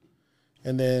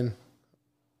 and then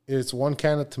it's 1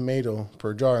 can of tomato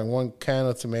per jar, and 1 can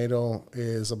of tomato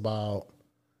is about,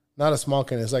 not a small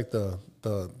can, it's like the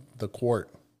quart,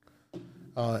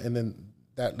 and then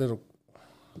that little,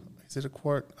 is it a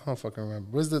quart? I don't fucking remember.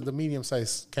 What's the medium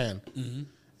sized can?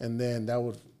 And then that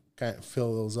would kind of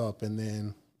fill those up, and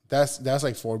then that's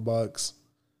like $4.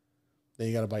 Then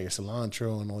you got to buy your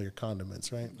cilantro and all your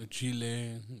condiments, right? The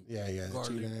chile. Yeah, the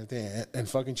chile and everything. And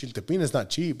fucking chiltepina is not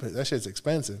cheap. That shit's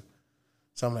expensive.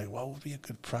 So I'm like, what would be a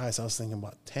good price? I was thinking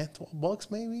about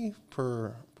 $10-12 maybe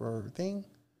per thing.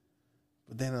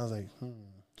 But then I was like,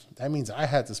 that means I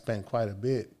had to spend quite a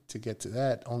bit to get to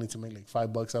that, only to make like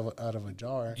 $5 out of a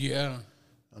jar. Yeah.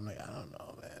 I'm like, I don't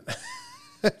know,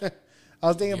 man. I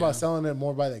was thinking about selling it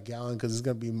more by the gallon because it's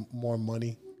going to be more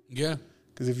money. Yeah.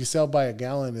 Because if you sell by a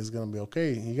gallon, it's gonna be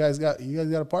okay. You guys got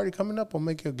a party coming up? I'll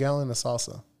make you a gallon of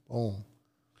salsa. Boom.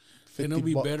 And it'll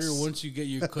be $50. better once you get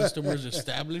your customers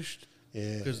established.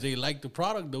 Yeah. Because they like the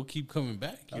product, they'll keep coming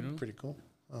back. You That'd know, be pretty cool.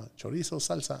 Chorizo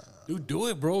salsa. dude, do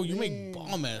it, bro. You make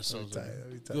bomb ass salsa. tell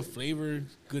you. Good flavor,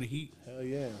 good heat. Hell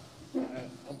yeah.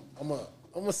 I'm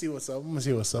gonna see what's up. All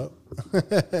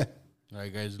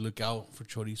right, guys, look out for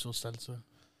chorizo salsa.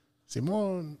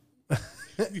 Simon,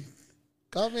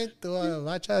 coming to a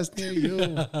matchas near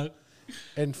you.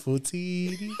 And Food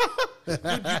City. Dude,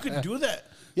 you could do that.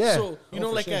 Yeah. So, you know,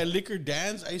 for like sure. at Liquor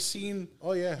Dance, I seen.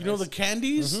 Oh, yeah. You know the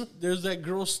candies? There's that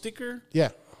girl sticker. Yeah.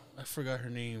 I forgot her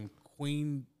name.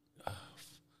 Queen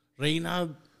Reina.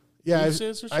 Yeah,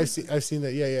 Dulces or I've something? seen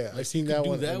that. Yeah. I've seen you could that do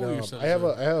one. that And, with yourself, I have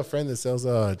so. a friend that sells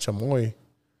chamoy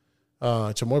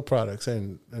products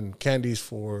and candies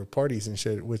for parties and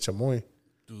shit with chamoy.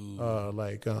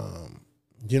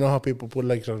 You know how people put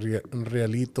like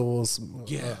realitos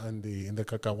in the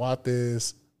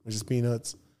cacahuates, which is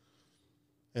peanuts,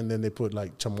 and then they put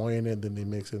like chamoy in it, then they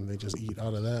mix it and they just eat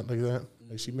out of that like that.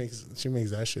 Like she makes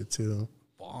that shit too.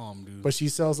 Bomb, dude. But she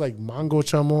sells like mango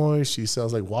chamoy. She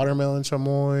sells like watermelon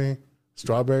chamoy,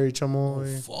 strawberry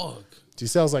chamoy. Fuck. She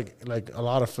sells like a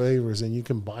lot of flavors, and you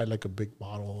can buy like a big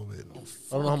bottle of it.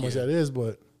 I don't know how much that is,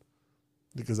 but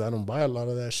because I don't buy a lot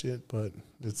of that shit, but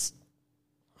That's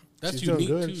she's unique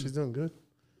doing good. too. She's doing good.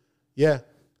 Yeah,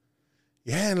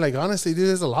 and like honestly, dude,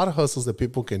 there's a lot of hustles that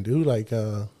people can do. Like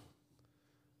I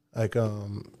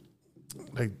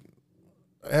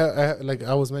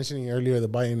was mentioning earlier, the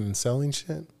buying and selling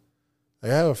shit. I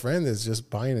have a friend that's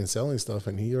just buying and selling stuff,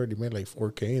 and he already made like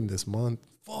 $4,000 in this month.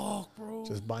 Fuck, bro.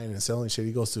 Just buying and selling shit.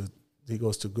 He goes to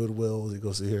Goodwill. He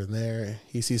goes to here and there.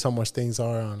 He sees how much things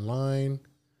are online.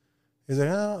 He's like,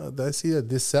 I see that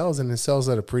this sells, and it sells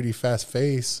at a pretty fast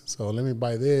pace. So let me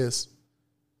buy this.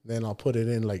 Then I'll put it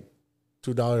in like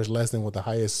 $2 less than what the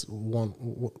highest one,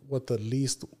 what the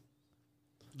least,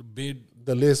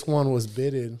 the list one was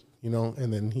bidded, you know.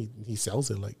 And then he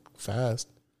sells it like fast.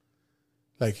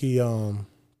 Like he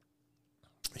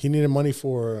needed money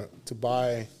to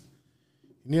buy.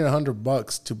 He needed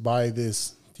 $100 to buy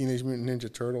this Teenage Mutant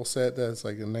Ninja Turtle set that's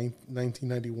like a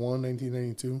 1991,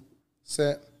 1992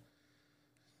 set.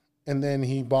 And then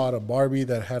he bought a Barbie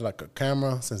that had like a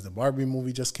camera, since the Barbie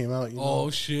movie just came out. You know? Oh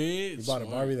shit! He bought a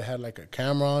Barbie that had like a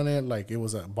camera on it, like it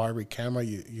was a Barbie camera.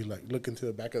 You like look into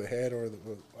the back of the head or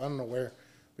I don't know where,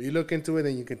 but you look into it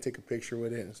and you can take a picture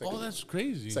with it. It's like that's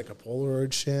crazy. It's like a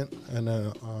Polaroid shit, and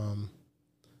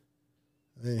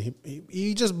then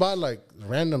he just bought like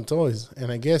random toys,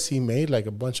 and I guess he made like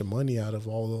a bunch of money out of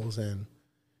all those, and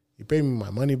he paid me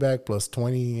my money back plus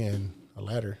 20 and a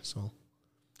ladder. So.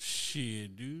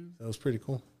 Shit, dude. That was pretty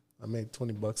cool. I made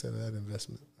 $20 out of that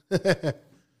investment.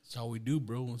 That's how we do,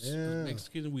 bro. Yeah.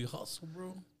 Mexicans, we hustle,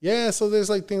 bro. Yeah, so there's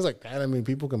like things like that. I mean,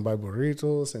 people can buy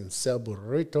burritos and sell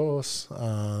burritos.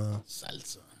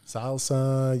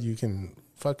 Salsa. You can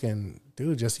fucking,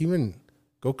 dude, just even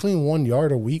go clean 1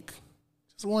 yard a week.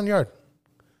 Just 1 yard.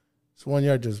 Just 1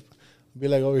 yard. Just be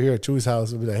like over here at Chewy's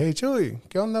house and be like, hey, Chewy,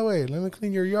 get on that way. Let me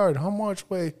clean your yard. How much,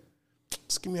 way?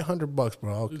 Just give me $100,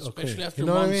 bro. Especially after you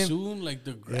know monsoon, what I mean? like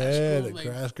the grass. Yeah, grows the like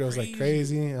grass grows crazy. like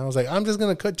crazy. And I was like, I'm just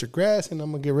gonna cut your grass and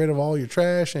I'm gonna get rid of all your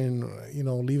trash and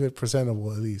leave it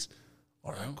presentable at least.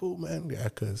 All right, cool, man. Yeah,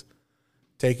 because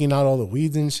taking out all the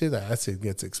weeds and shit, it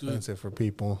gets expensive for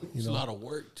people. It's a lot of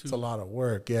work too. It's a lot of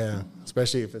work, yeah.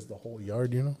 Especially if it's the whole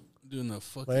yard, Doing the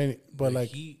fucking but like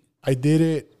heat. I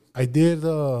did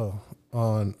on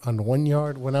 1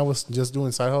 yard when I was just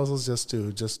doing side hustles just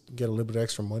to get a little bit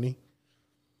extra money.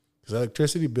 Because the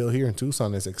electricity bill here in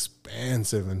Tucson is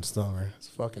expensive in summer. It's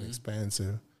fucking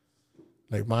expensive.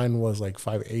 Like mine was like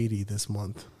 $580 this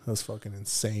month. That's fucking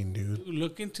insane, dude. Dude,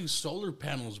 look into solar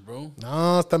panels, bro.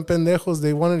 No, están pendejos.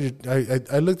 They wanted to.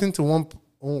 I looked into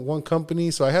one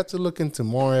company, so I had to look into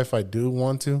more if I do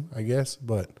want to, I guess.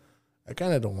 But I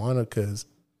kind of don't want to because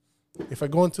if I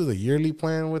go into the yearly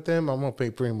plan with them, I'm gonna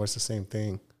pay pretty much the same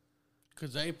thing.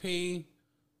 Because I pay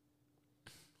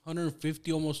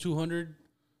 $150, almost $200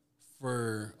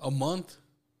 for a month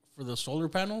for the solar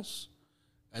panels,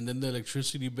 and then the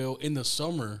electricity bill in the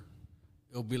summer,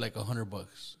 it'll be like $100.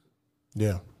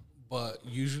 Yeah. But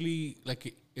usually,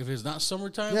 like if it's not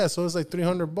summertime, Yeah, so it's like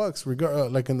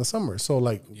 $300 like in the summer. So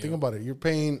like think about it.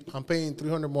 I'm paying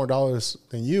 $300 more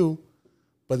than you,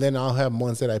 but then I'll have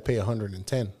months that I pay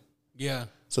 $110. yeah.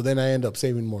 So then I end up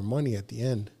saving more money at the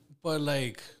end. But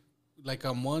like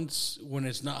on months when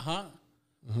it's not hot,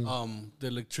 the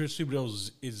electricity bill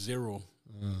is zero.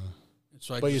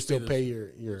 So But you just still the pay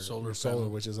your solar, panel.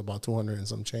 which is about 200 and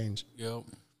some change. Yep.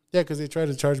 Yeah, because they tried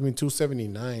to charge me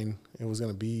 $279. It was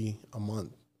gonna be a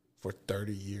month for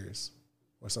 30 years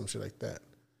or some shit like that.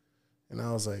 And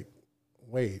I was like,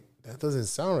 wait, that doesn't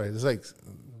sound right. It's like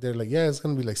they're like, yeah, it's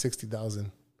gonna be like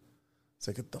 60,000. It's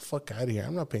like, get the fuck out of here.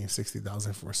 I'm not paying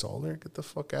 60,000 for solar. Get the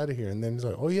fuck out of here. And then it's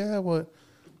like, oh yeah, what?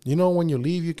 You know, when you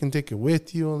leave, you can take it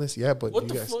with you. And this, yeah, but What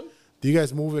the fuck? do you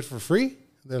guys move it for free?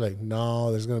 They're like,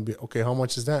 no, there's gonna be okay. How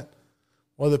much is that?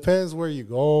 Well, it depends where you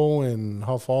go and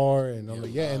how far. And I'm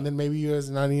like, yeah, and then maybe you guys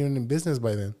are not even in business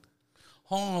by then.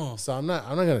 Oh, So I'm not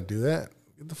gonna do that.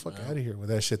 Get the fuck out of here with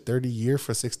that shit. 30 year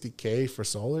for $60K for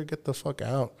solar. Get the fuck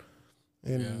out.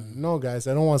 And no, guys,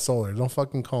 I don't want solar. Don't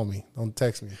fucking call me. Don't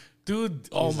text me. dude.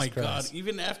 Oh Jesus my Christ. God.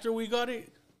 Even after we got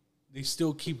it, they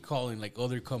still keep calling like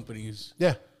other companies.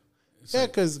 Yeah, yeah,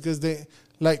 because they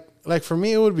like for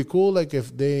me it would be cool like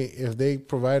if they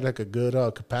provide like a good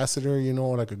capacitor, you know,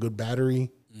 like a good battery,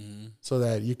 so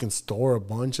that you can store a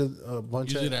bunch Use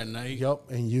of it at night. Yep,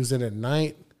 and use it at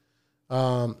night.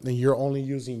 And you're only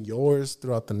using yours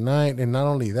throughout the night, and not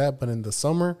only that, but in the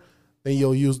summer, then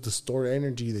you'll use the stored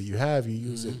energy that you have. You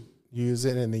use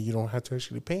it, and then you don't have to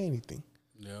actually pay anything.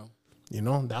 Yeah. You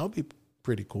know, that would be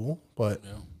pretty cool. But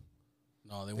Yeah.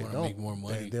 No, they want to make more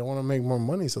money. They want to make more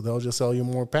money, so they'll just sell you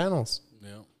more panels.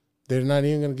 Yeah. They're not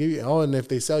even going to give you, oh, and if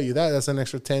they sell you that, that's an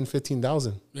extra 10,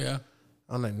 15,000. Yeah.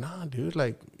 I'm like, nah, dude,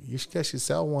 like, you guys should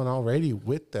sell one already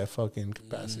with that fucking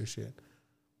capacitor shit.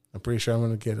 I'm pretty sure I'm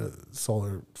going to get a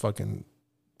solar fucking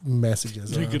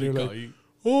messages. They're They're gonna call like, you.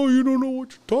 oh, you don't know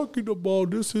what you're talking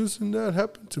about. This and that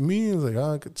happened to me. It's like,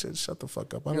 oh, shut the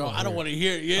fuck up. I don't want to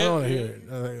hear it. Yeah. I don't want to hear it.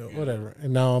 I'm like, whatever.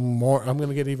 And now I'm going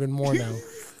to get even more now,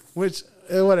 which,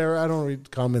 whatever. I don't read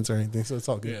comments or anything, so it's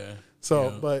all good. Yeah. So,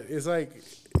 Yeah. but it's like,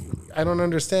 I don't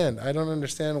understand. I don't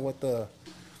understand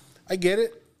I get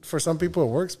it. For some people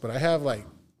it works, but I have like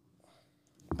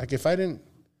if I didn't,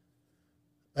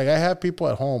 like I have people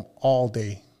at home all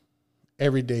day.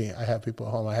 Every day I have people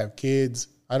at home. I have kids.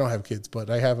 I don't have kids,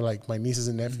 but I have like my nieces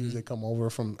and nephews. They come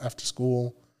over from after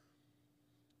school.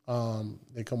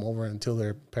 They come over until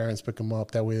their parents pick them up.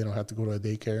 That way they don't have to go to a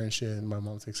daycare and shit. And my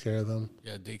mom takes care of them.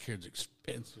 Yeah, daycare's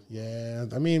expensive. Yeah,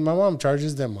 I mean, my mom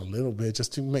charges them a little bit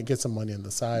just to get some money on the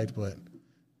side,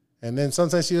 and then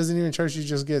sometimes she doesn't even charge; she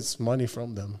just gets money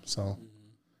from them. So,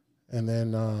 and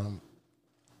then,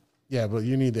 yeah, but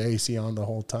you need the AC on the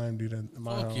whole time, dude. In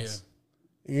my house,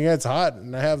 yeah, it's hot,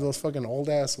 and I have those fucking old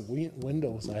ass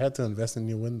windows. I had to invest in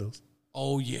new windows.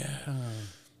 Oh yeah.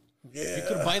 Yeah, You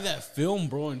could buy that film,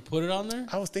 bro, and put it on there.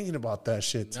 I was thinking about that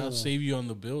shit too. That'll save you on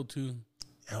the bill too.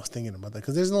 I was thinking about that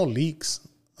because there's no leaks.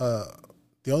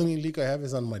 The only leak I have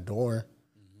is on my door.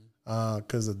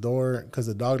 Because the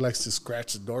dog likes to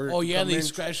scratch the door. Oh yeah, they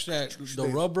scratch the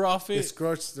rubber off They it.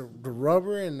 scratch the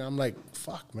rubber, and I'm like,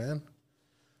 fuck, man.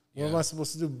 What am I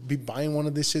supposed to do? Be buying one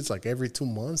of these shits like every 2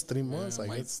 months, 3 months? Yeah, Like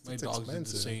my it's dog's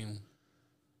expensive. the same.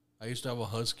 I used to have a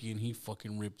husky, and he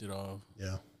fucking ripped it off.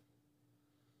 Yeah.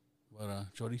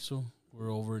 But Chorizo,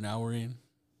 we're over an hour in.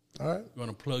 All right. You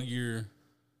want to plug your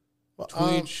Well,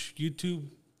 Twitch, YouTube?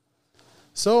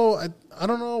 So I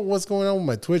don't know what's going on with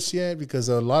my Twitch yet because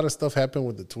a lot of stuff happened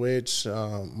with the Twitch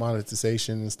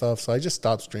monetization and stuff. So I just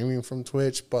stopped streaming from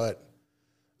Twitch, but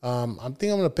I'm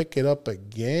thinking I'm gonna pick it up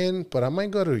again. But I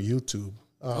might go to YouTube.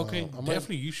 Okay,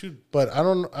 definitely you should. But I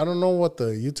don't know what the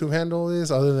YouTube handle is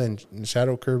other than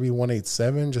Shadow Kirby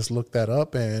 187. Just look that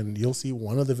up and you'll see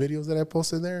one of the videos that I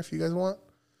posted there if you guys want.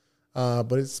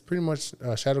 But it's pretty much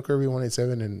Shadow Kirby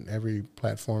 187 in every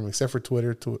platform except for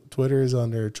Twitter. Twitter is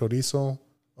under Chorizo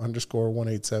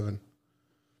 _187.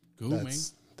 Cool, man.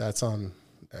 That's on.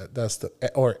 That's the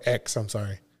or X. I'm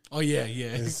sorry. Oh yeah.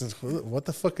 What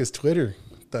the fuck is Twitter?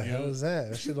 What the hell is that?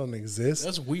 That shit don't exist.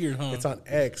 That's weird, huh? It's on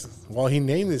X. Well, he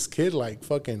named this kid like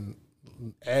fucking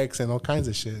X and all kinds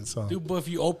of shit. So, Dude, but if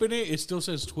you open it, it still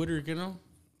says Twitter, you know?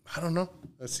 I don't know.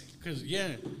 Let's see. Because,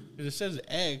 yeah, it says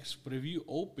X, but if you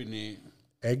open it,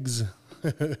 Eggs.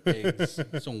 eggs,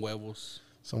 some huevos.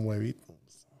 Some huevitos.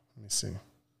 Let me see.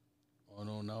 Oh,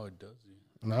 no, now it doesn't.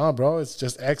 No, bro. It's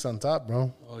just X on top,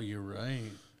 bro. Oh, you're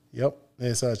right. Yep.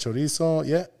 It's Chorizo.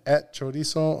 Yeah. At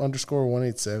Chorizo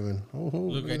 _187.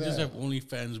 Look, I just have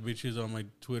OnlyFans bitches on my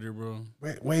Twitter, bro.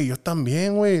 Wait, yo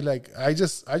también, güey. Like, I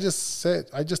just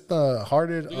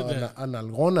hearted a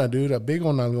nalgona, dude. A big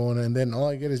one nalgona. And then all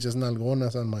I get is just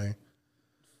nalgonas on my.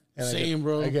 Same,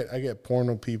 bro. I get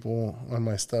porno people on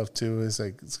my stuff, too. It's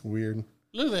like, it's weird.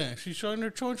 Look at that. She's showing her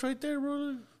chonch right there, bro.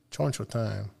 Look. Choncho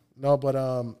time. No, but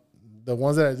the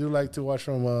ones that I do like to watch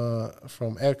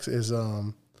from X is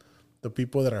the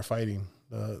people that are fighting,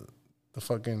 the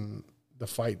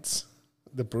fights,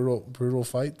 the brutal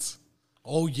fights.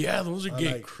 Oh yeah, those are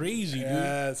getting Like, crazy, dude.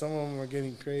 Yeah, some of them are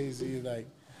getting crazy. Like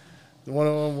one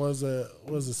of them was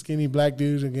a skinny black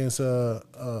dude against a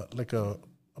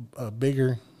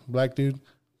bigger black dude,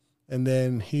 and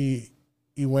then he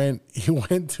went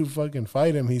to fucking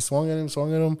fight him. He swung at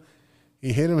him.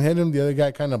 He hit him. The other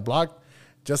guy kind of blocked,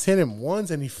 just hit him once,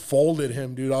 and he folded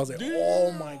him, dude. I was like,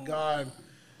 oh my God.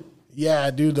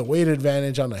 Yeah, dude, the weight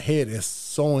advantage on a hit is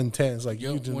so intense. Like,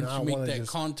 Yo, you do once not you make want to that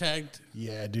just contact,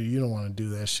 yeah, dude, you don't want to do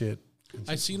that shit.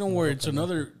 I seen him where it's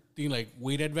another thing like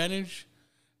weight advantage,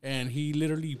 and he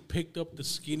literally picked up the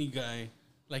skinny guy,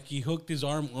 like he hooked his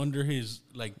arm under his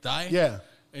like thigh, Yeah.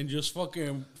 and just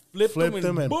fucking flipped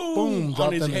him and boom, on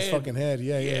dropped his on head. his fucking head.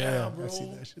 Yeah. Bro. I see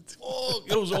that shit too. Oh,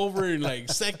 it was over in like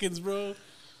seconds, bro.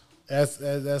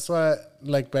 That's why,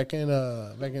 like back in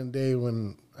the day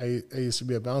when I used to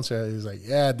be a bouncer, I was like,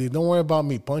 yeah, dude, don't worry about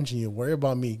me punching you. Worry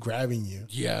about me grabbing you.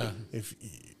 Yeah. If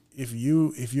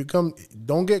you come,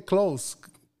 don't get close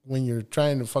when you're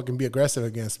trying to fucking be aggressive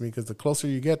against me, because the closer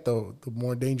you get, the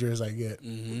more dangerous I get.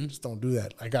 Mm-hmm. Just don't do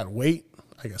that. I got weight.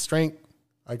 I got strength.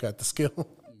 I got the skill.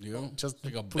 Yeah. Just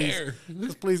like a please, bear.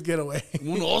 Just please get away.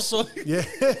 One also. Yeah.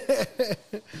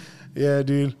 Yeah,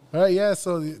 dude. All right, yeah.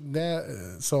 So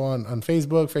so on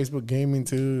Facebook Gaming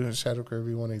too, Shadow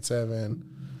Kirby 187.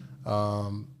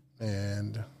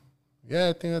 And yeah,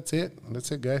 I think that's it.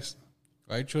 That's it, guys.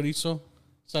 All right, Chorizo.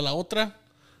 Hasta la otra.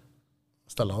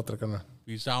 Hasta la otra, carnal.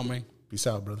 Peace out, man. Peace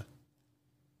out, brother.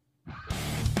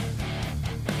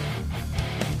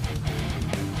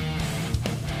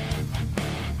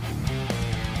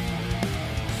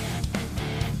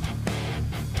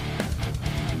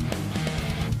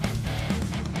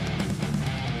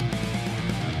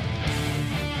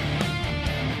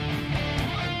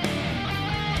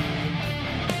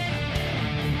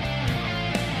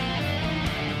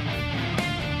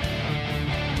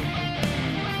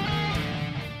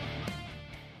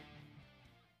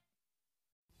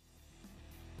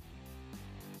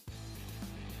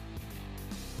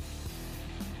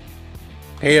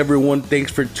 Hey everyone,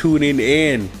 thanks for tuning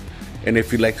in. And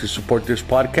if you'd like to support this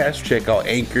podcast, check out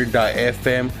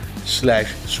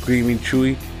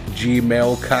anchor.fm/screamingchewy,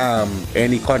 gmail.com.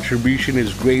 Any contribution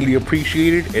is greatly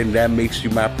appreciated, and that makes you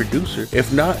my producer.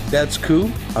 If not, that's cool.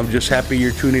 I'm just happy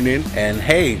you're tuning in. And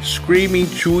hey, Screaming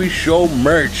Chewy Show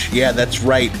merch. Yeah, that's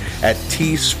right, at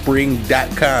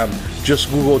teespring.com. Just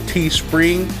Google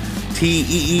Teespring,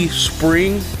 Tee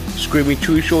Spring, Screaming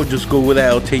Chewy Show. Just Google that,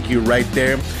 it'll take you right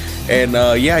there. And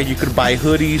yeah, you could buy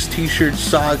hoodies, t-shirts,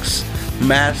 socks,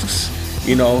 masks.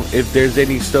 You know, if there's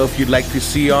any stuff you'd like to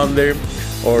see on there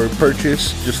or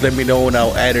purchase, just let me know and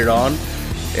I'll add it on.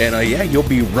 And yeah, you'll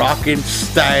be rocking,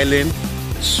 styling.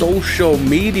 Social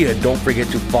media, don't forget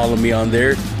to follow me on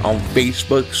there on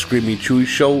Facebook, Screaming Chewy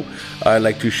Show. I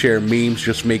like to share memes,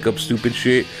 just make up stupid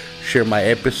shit, share my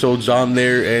episodes on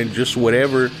there, and just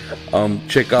whatever.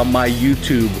 Check out my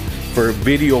YouTube for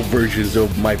video versions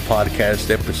of my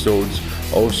podcast episodes.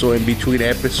 Also, in between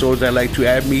episodes, I like to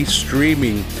add me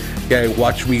streaming. Yeah,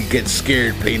 watch me get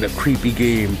scared playing a creepy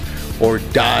game, or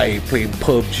die playing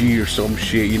PUBG or some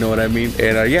shit, you know what I mean?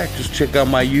 And yeah, just check out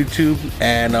my YouTube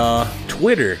and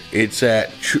Twitter. It's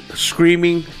at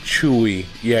Screaming Chewy.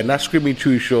 Yeah, not Screaming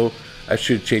Chewy Show. I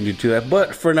should change it to that.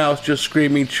 But for now, it's just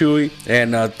Screaming Chewy.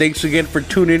 And thanks again for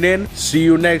tuning in. See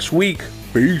you next week.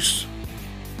 Peace.